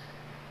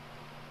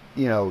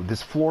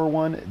 this floor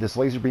one, this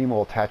laser beam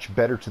will attach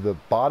better to the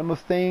bottom of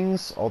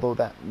things, although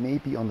that may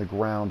be on the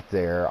ground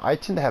there. I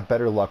tend to have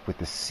better luck with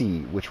the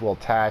C, which will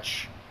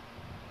attach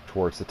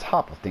towards the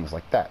top of things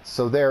like that.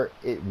 So there,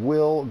 it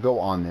will go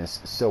on this,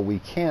 so we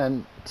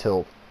can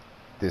tilt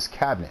this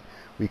cabinet.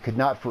 We could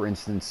not, for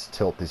instance,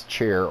 tilt this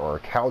chair or a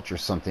couch or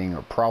something,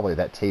 or probably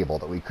that table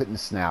that we couldn't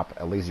snap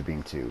a laser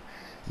beam to.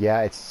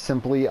 Yeah, it's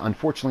simply,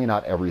 unfortunately,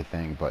 not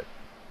everything, but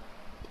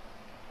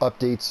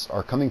updates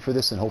are coming for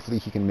this, and hopefully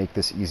he can make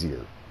this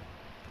easier,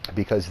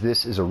 because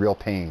this is a real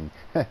pain,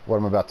 what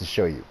I'm about to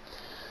show you.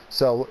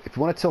 So if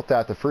you want to tilt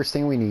that, the first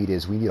thing we need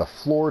a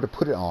floor to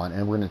put it on,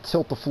 and we're going to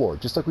tilt the floor.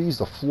 Just like we use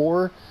the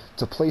floor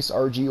to place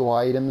RGO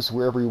items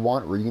wherever we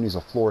want, we're going to use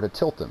a floor to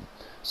tilt them.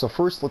 So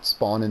first, let's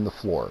spawn in the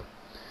floor.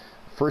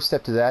 First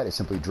step to that is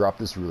simply drop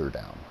this ruler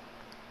down,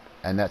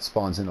 and that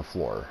spawns in the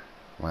floor.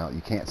 Well,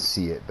 you can't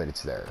see it, but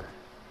it's there.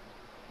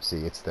 See,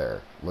 it's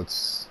there.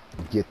 Let's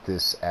get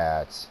this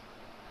at,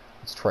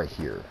 let's try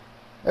here.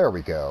 There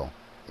we go.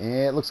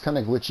 It looks kind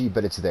of glitchy,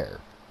 but it's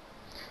there.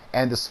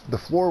 And the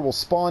floor will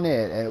spawn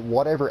in at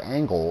whatever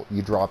angle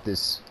you drop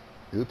this,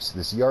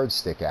 this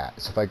yardstick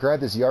at. So if I grab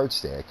this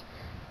yardstick,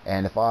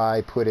 and if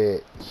I put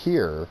it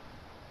here,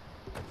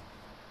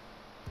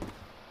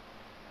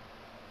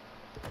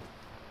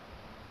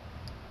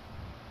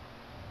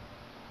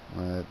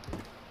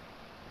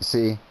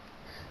 see?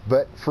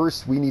 But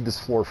first we need this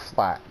floor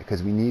flat,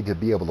 because we need to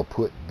be able to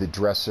put the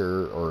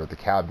dresser or the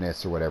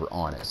cabinets or whatever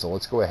on it. So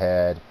let's go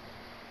ahead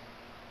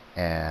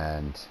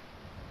and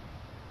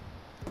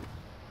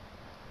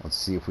let's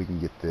see if we can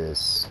get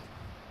this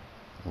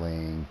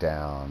laying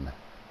down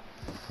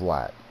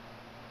flat.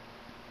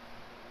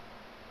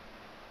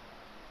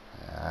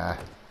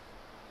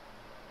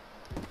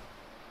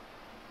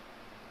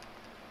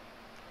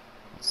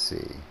 Let's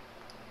see.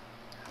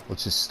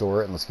 Let's just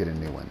store it and let's get a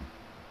new one.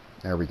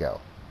 There we go.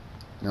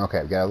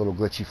 Okay, we got a little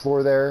glitchy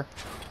floor there.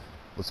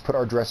 Let's put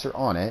our dresser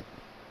on it.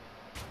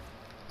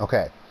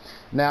 Okay.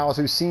 Now, as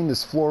we've seen,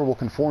 this floor will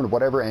conform to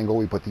whatever angle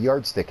we put the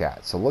yardstick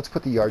at. So let's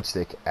put the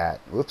yardstick at,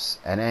 whoops,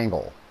 an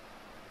angle.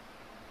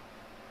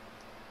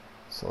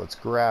 So let's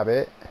grab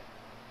it.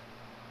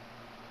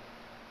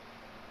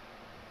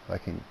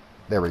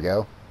 There we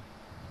go.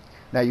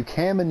 Now you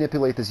can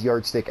manipulate this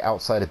yardstick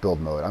outside of build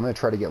mode. I'm going to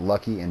try to get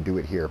lucky and do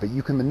it here. But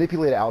you can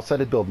manipulate it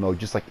outside of build mode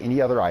just like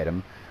any other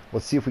item.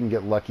 Let's see if we can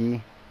get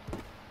lucky.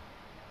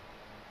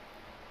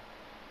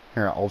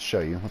 Here, I'll show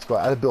you. Let's go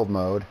out of build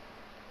mode.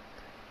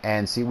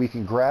 And see, we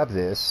can grab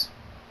this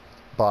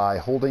by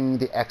holding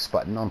the X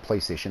button on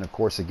PlayStation. Of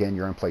course, again,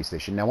 you're on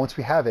PlayStation. Now, once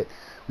we have it,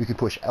 we can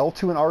push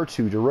L2 and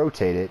R2 to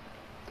rotate it.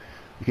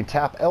 You can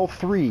tap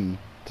L3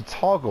 to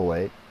toggle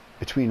it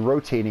between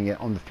rotating it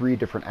on the 3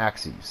 different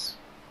axes.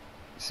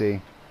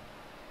 See?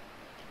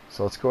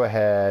 So let's go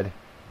ahead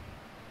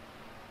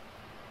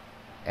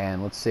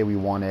and let's say we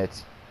want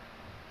it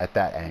at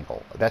that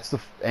angle. That's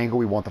the angle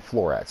we want the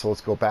floor at. So let's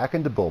go back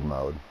into build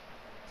mode.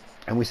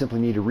 And we simply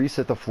need to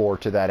reset the floor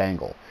to that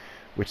angle,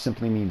 which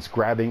simply means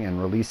grabbing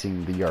and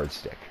releasing the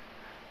yardstick.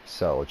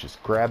 So let's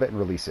just grab it and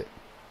release it.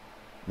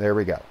 There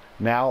we go.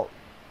 Now,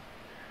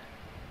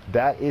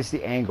 that is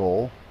the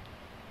angle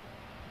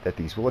that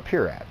these will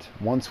appear at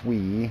once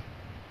we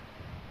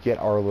get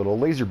our little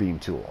laser beam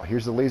tool.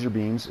 Here's the laser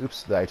beams,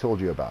 oops, that I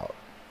told you about.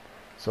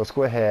 So let's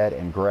go ahead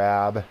and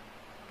grab.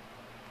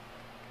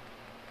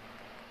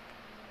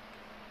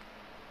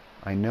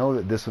 I know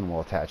that this one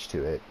will attach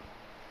to it.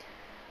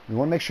 We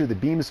want to make sure the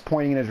beam is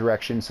pointing in a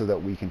direction so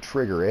that we can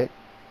trigger it,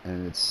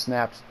 and it's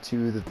snapped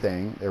to the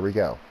thing. There we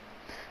go.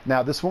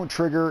 Now this won't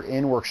trigger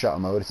in workshop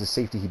mode. It's a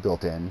safety he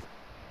built in.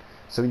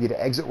 So we need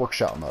to exit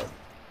workshop mode.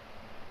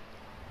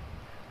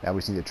 Now we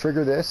just need to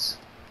trigger this.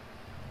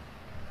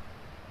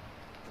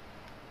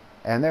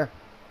 And there.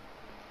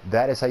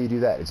 That is how you do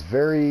that. It's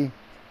very,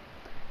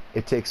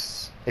 it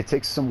takes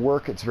some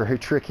work. It's very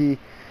tricky,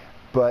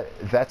 but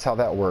that's how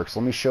that works.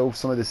 Let me show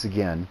some of this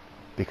again,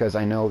 because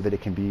I know that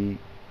it can be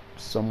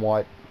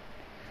somewhat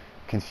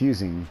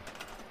confusing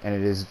and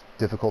it is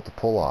difficult to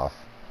pull off.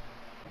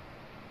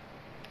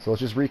 So let's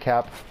just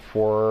recap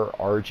for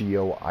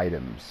RGO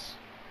items.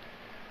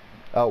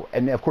 Oh,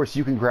 and of course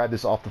you can grab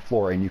this off the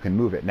floor and you can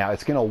move it. Now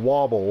it's going to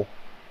wobble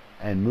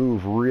and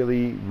move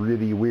really,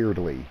 really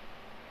weirdly.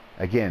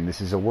 Again, this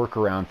is a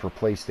workaround for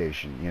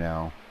PlayStation, you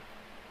know.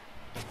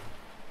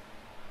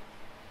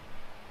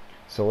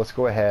 So let's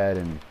go ahead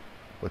and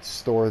let's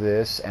store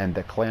this, and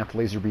the clamped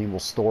laser beam will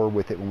store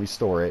with it when we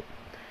store it.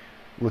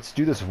 Let's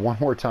do this one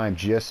more time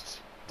just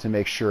to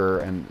make sure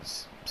and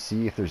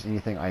see if there's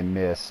anything I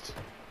missed.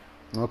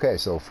 Okay,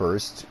 so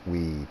first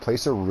we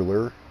place a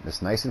ruler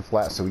that's nice and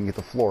flat so we can get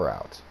the floor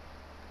out.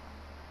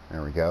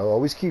 There we go.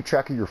 Always keep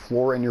track of your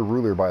floor and your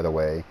ruler, by the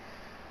way.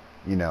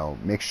 You know,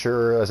 make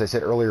sure, as I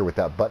said earlier, with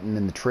that button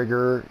and the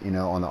trigger, you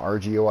know, on the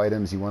RGO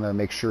items, you want to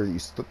make sure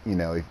that you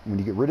know, when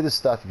you get rid of this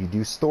stuff, if you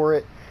do store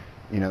it,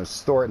 you know,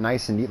 store it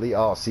nice and neatly.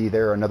 Oh, see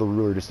there, another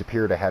ruler just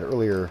appeared I had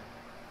earlier.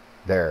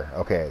 There,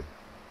 okay.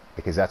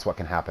 Because that's what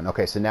can happen.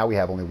 Okay, so now we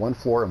have only one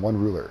floor and one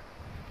ruler.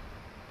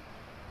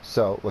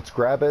 So let's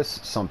grab us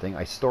something.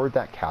 I stored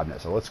that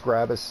cabinet, so let's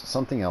grab us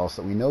something else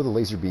that we know the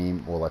laser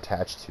beam will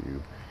attach to.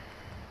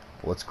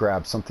 Let's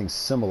grab something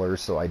similar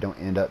so I don't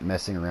end up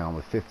messing around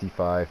with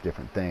 55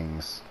 different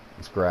things.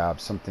 Let's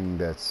grab something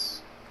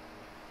that's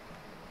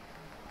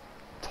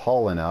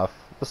tall enough.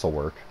 This will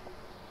work.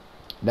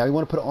 Now we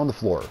want to put it on the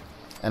floor.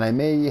 And I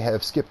may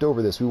have skipped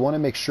over this. We want to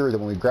make sure that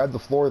when we grab the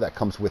floor, that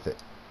comes with it.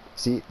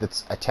 See,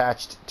 that's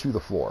attached to the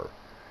floor.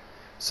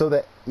 So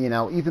that, you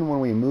know, even when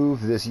we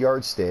move this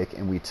yardstick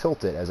and we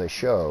tilt it, as I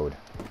showed,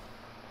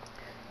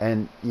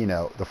 and, you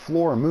know, the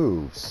floor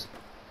moves,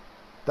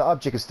 the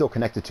object is still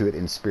connected to it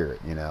in spirit,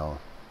 you know.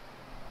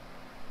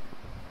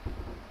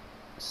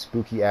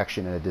 Spooky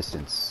action at a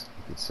distance,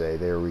 you could say.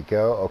 There we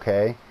go.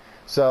 Okay.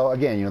 So,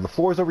 again, you know, the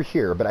floor is over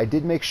here, but I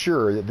did make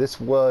sure that this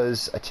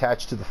was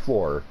attached to the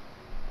floor.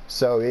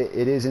 So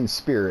it is in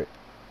spirit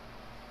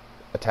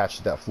attached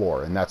to that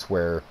floor, and that's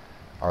where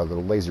our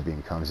little laser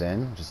beam comes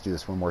in. Just do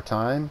this one more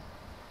time.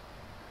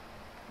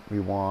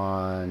 We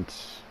want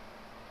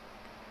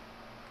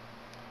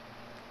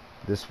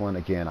this one.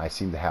 Again, I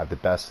seem to have the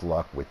best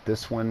luck with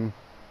this one.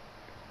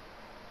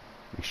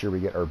 Make sure we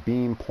get our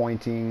beam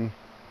pointing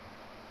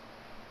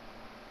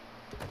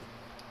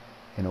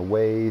in a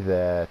way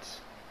that...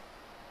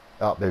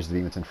 Oh, there's the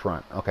beam that's in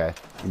front. Okay.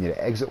 We need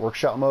to exit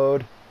workshop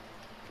mode,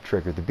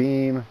 trigger the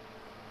beam,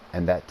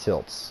 and that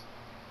tilts.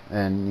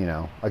 And, you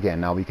know,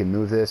 again, now we can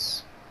move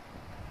this.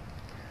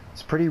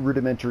 It's a pretty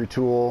rudimentary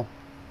tool,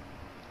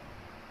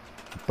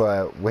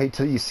 but wait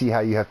till you see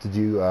how you have to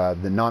do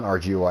the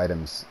non-RGO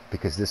items,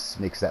 because this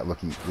makes that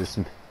look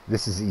easy.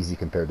 This is easy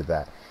compared to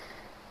that.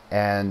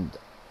 And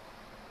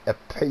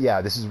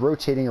yeah, this is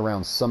rotating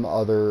around some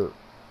other,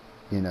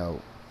 you know,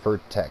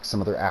 vertex,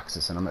 some other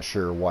axis, and I'm not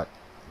sure what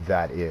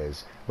that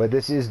is. But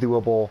this is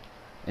doable,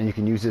 and you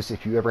can use this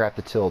if you ever have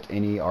to tilt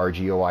any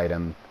RGO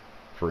item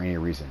for any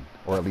reason,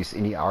 or at least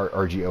any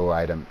RGO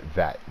item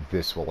that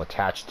this will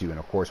attach to. And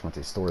of course, once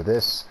they store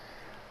this,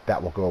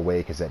 that will go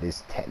away because that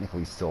is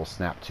technically still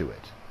snapped to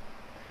it.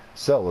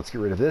 So let's get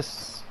rid of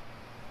this.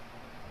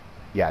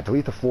 Yeah,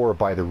 delete the floor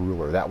by the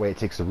ruler. That way it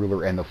takes the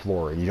ruler and the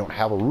floor, and you don't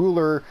have a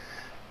ruler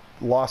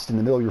lost in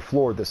the middle of your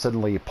floor that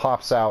suddenly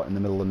pops out in the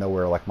middle of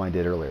nowhere like mine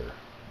did earlier.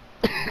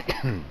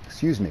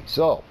 Excuse me.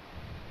 So,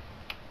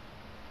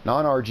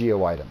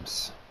 non-RGO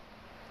items.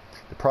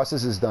 The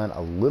process is done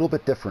a little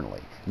bit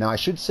differently. Now, I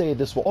should say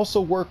this will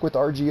also work with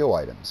RGO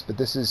items, but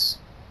this is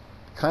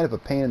kind of a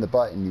pain in the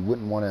butt, and you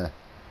wouldn't want to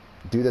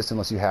do this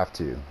unless you have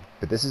to.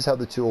 But this is how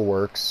the tool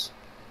works.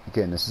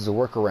 Again, this is a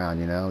workaround,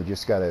 you know. You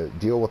just got to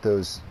deal with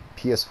those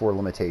PS4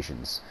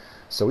 limitations.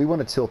 So we want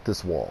to tilt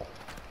this wall.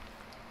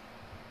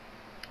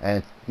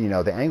 And, you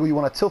know, the angle you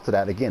want to tilt it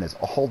at, again, is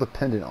all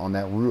dependent on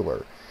that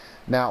ruler.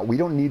 Now, we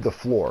don't need the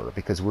floor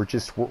because we're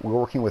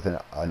working with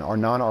a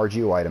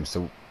non-RGO item,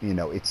 so, you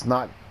know, it's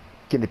not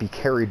going to be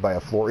carried by a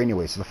floor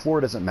anyway, so the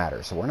floor doesn't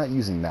matter. So we're not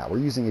using that. We're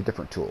using a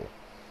different tool.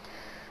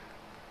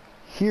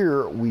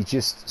 Here, we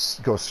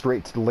just go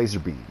straight to the laser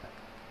beam.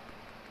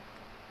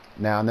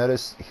 Now,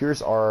 notice,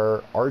 here's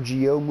our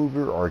RGO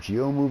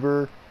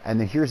mover, and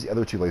then here's the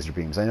other two laser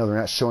beams. I know they're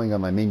not showing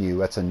on my menu.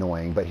 That's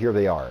annoying, but here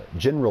they are.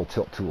 General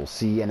tilt tool,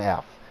 C and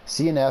F.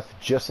 C and F,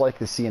 just like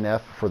the C and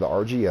F for the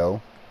RGO.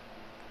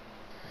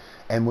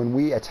 And when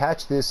we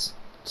attach this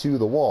to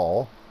the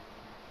wall,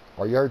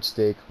 our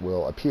yardstick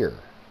will appear.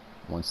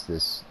 Once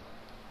this...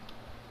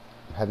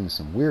 I'm having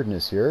some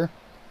weirdness here.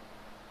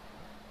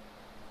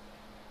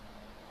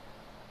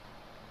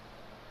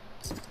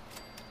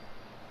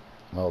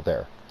 Well,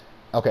 there.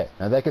 Okay,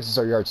 now that gives us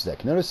our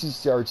yardstick. Notice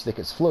this yardstick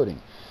is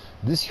floating.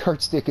 This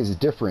yardstick is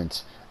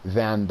different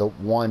than the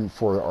one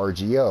for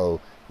RGO.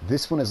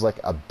 This one is like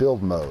a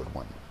build mode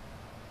one.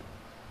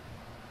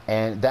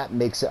 And that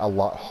makes it a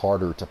lot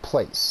harder to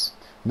place.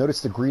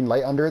 Notice the green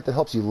light under it that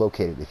helps you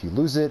locate it if you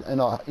lose it,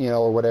 and you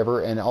know, or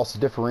whatever, and it also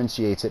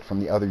differentiates it from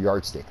the other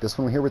yardstick. This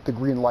one here with the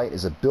green light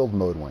is a build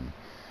mode one.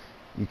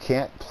 You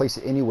can't place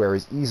it anywhere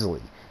as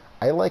easily.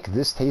 I like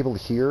this table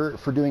here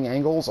for doing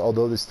angles.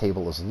 Although this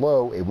table is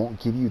low, it won't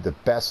give you the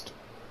best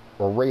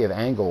array of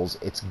angles.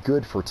 It's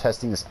good for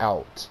testing this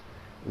out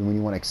when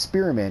you want to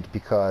experiment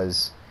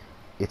because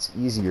it's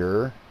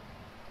easier.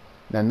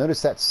 Now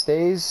notice that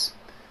stays.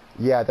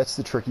 Yeah, that's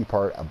the tricky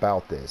part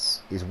about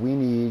this, is we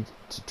need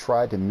to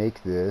try to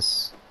make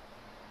this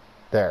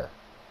there.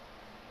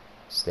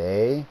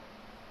 Stay.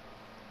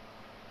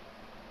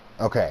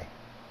 Okay.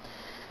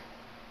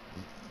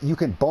 You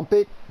can bump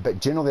it, but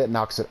generally that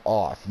knocks it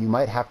off. You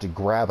might have to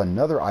grab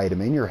another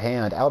item in your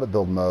hand out of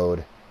build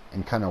mode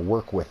and kind of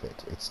work with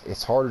it.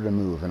 It's harder to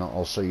move, and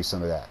I'll show you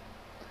some of that.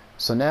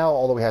 So now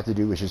all that we have to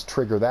do is just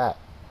trigger that,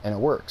 and it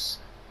works.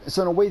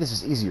 So in a way this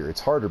is easier.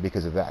 It's harder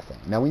because of that thing.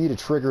 Now we need to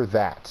trigger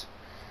that.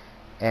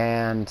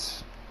 And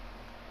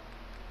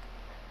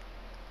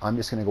I'm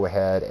just going to go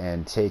ahead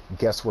and take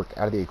guesswork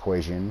out of the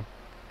equation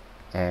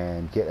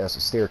and get us a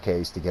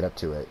staircase to get up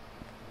to it.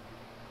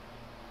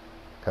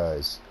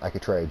 Because I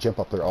could try to jump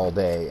up there all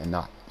day and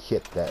not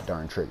hit that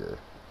darn trigger.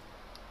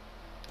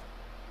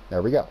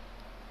 There we go.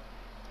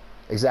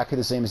 Exactly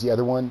the same as the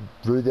other one.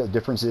 Really the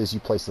difference is you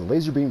place the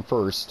laser beam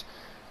first,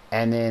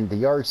 and then the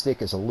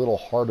yardstick is a little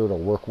harder to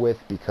work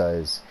with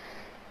because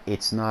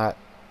it's not,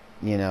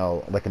 you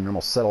know, like a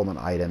normal settlement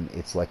item.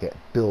 It's like a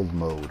build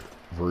mode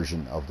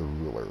version of the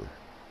ruler.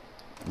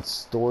 Let's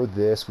store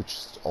this, which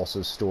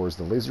also stores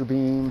the laser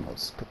beam.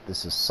 Let's put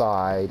this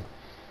aside,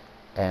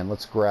 and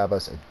let's grab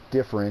us a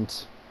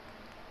different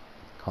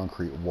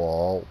concrete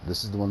wall.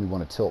 This is the one we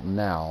want to tilt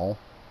now.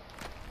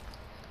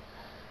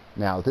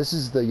 Now, this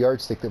is the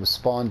yardstick that was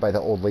spawned by the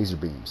old laser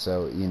beam.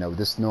 So, you know,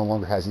 this no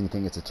longer has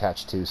anything it's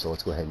attached to, so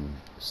let's go ahead and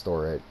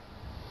store it.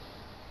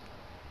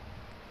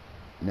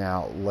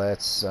 Now,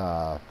 let's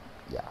go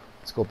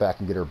back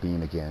and get our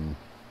beam again.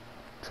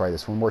 Try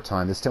this one more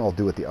time. This time I'll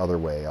do it the other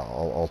way.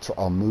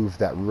 I'll move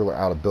that ruler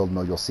out of build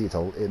mode. You'll see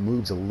it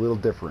moves a little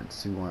different.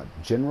 So you want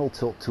general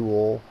tilt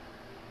tool.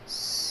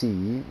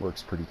 C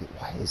works pretty good.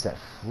 Why is that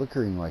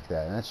flickering like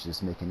that? That's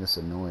just making this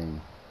annoying.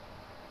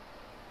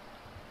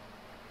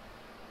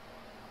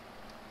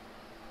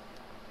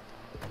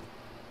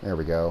 There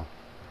we go.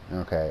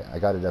 Okay, I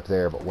got it up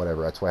there, but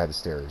whatever. That's why I had the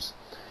stairs.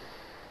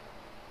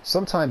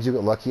 Sometimes you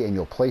get lucky and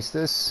you'll place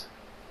this.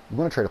 You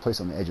want to try to place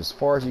it on the edge as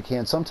far as you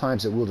can.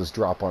 Sometimes it will just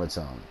drop on its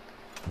own.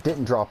 It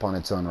didn't drop on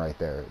its own right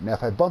there. Now,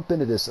 if I bump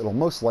into this, it'll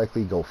most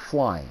likely go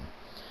flying.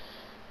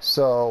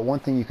 So one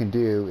thing you can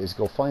do is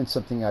go find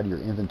something out of your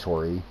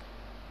inventory,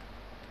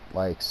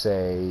 like,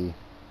 say,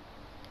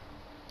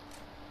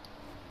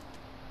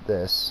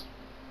 this.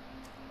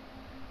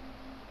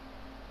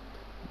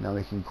 Now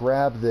we can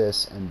grab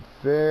this and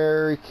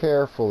very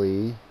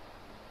carefully...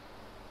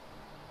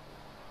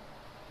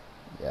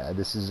 Yeah,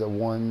 this is a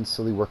one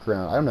silly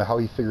workaround. I don't know how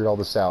he figured all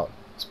this out.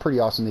 It's pretty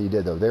awesome that he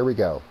did, though. There we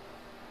go.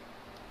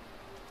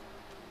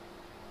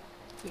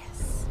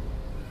 Yes.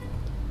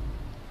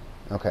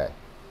 Okay.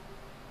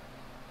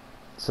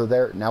 So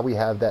there, now we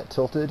have that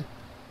tilted.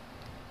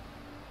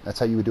 That's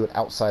how you would do it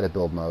outside of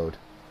build mode.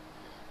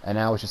 And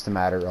now it's just a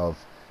matter of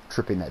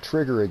tripping that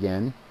trigger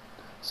again.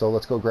 So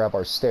let's go grab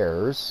our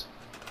stairs,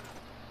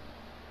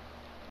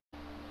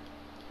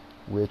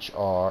 which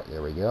are,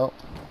 there we go.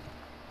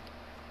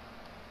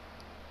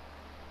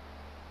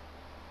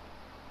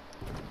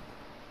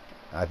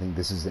 I think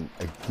this is a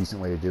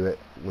decent way to do it.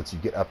 Lets you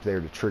get up there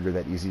to trigger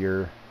that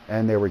easier.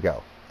 And there we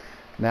go.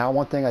 Now,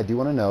 one thing I do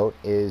want to note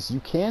is you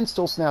can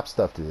still snap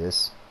stuff to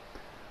this,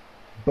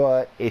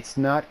 but it's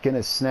not going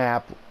to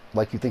snap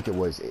like you think it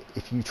was.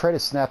 If you try to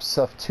snap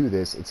stuff to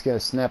this, it's going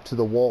to snap to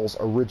the wall's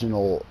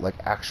original, like,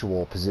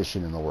 actual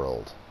position in the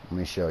world. Let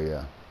me show you.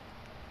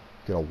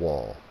 Get a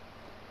wall.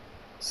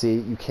 See,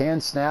 you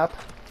can snap,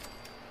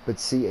 but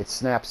see, it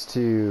snaps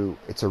to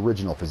its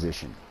original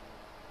position.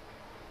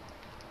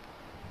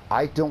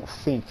 I don't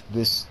think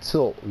this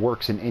tilt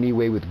works in any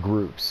way with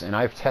groups, and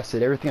I've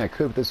tested everything I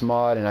could with this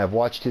mod, and I've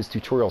watched his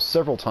tutorial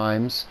several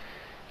times,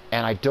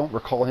 and I don't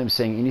recall him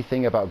saying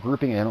anything about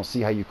grouping, and I don't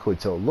see how you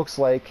could. So it looks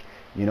like,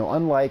 you know,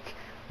 unlike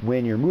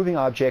when you're moving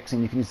objects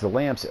and you can use the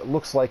lamps, it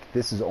looks like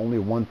this is only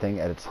one thing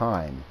at a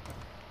time.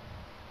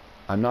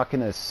 I'm not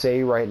going to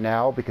say right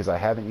now because I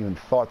haven't even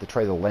thought to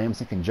try the lamps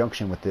in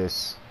conjunction with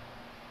this,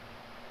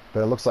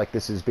 but it looks like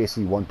this is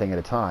basically one thing at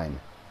a time.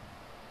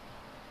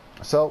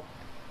 So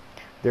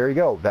there you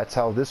go. That's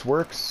how this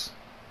works.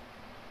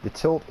 The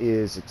tilt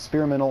is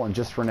experimental and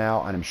just for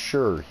now, and I'm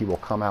sure he will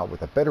come out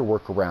with a better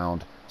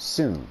workaround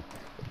soon.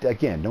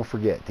 Again, don't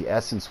forget, the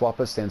S in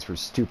SwaPA stands for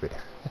stupid,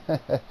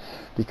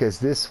 because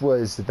this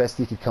was the best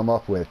he could come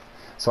up with.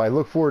 So I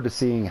look forward to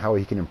seeing how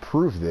he can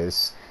improve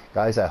this.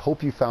 Guys, I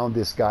hope you found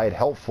this guide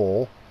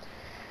helpful.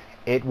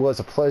 It was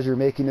a pleasure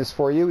making this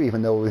for you,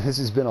 even though this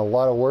has been a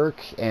lot of work,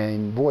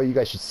 and boy, you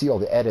guys should see all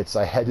the edits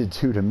I had to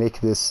do to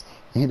make this,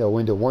 you know,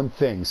 into one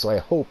thing. So I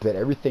hope that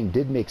everything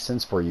did make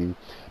sense for you.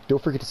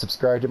 Don't forget to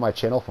subscribe to my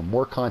channel for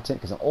more content,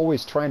 because I'm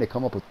always trying to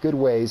come up with good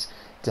ways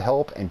to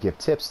help and give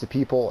tips to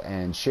people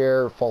and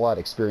share Fallout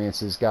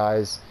experiences,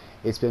 guys.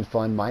 It's been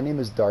fun. My name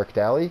is Dark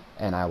Dally,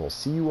 and I will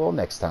see you all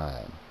next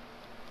time.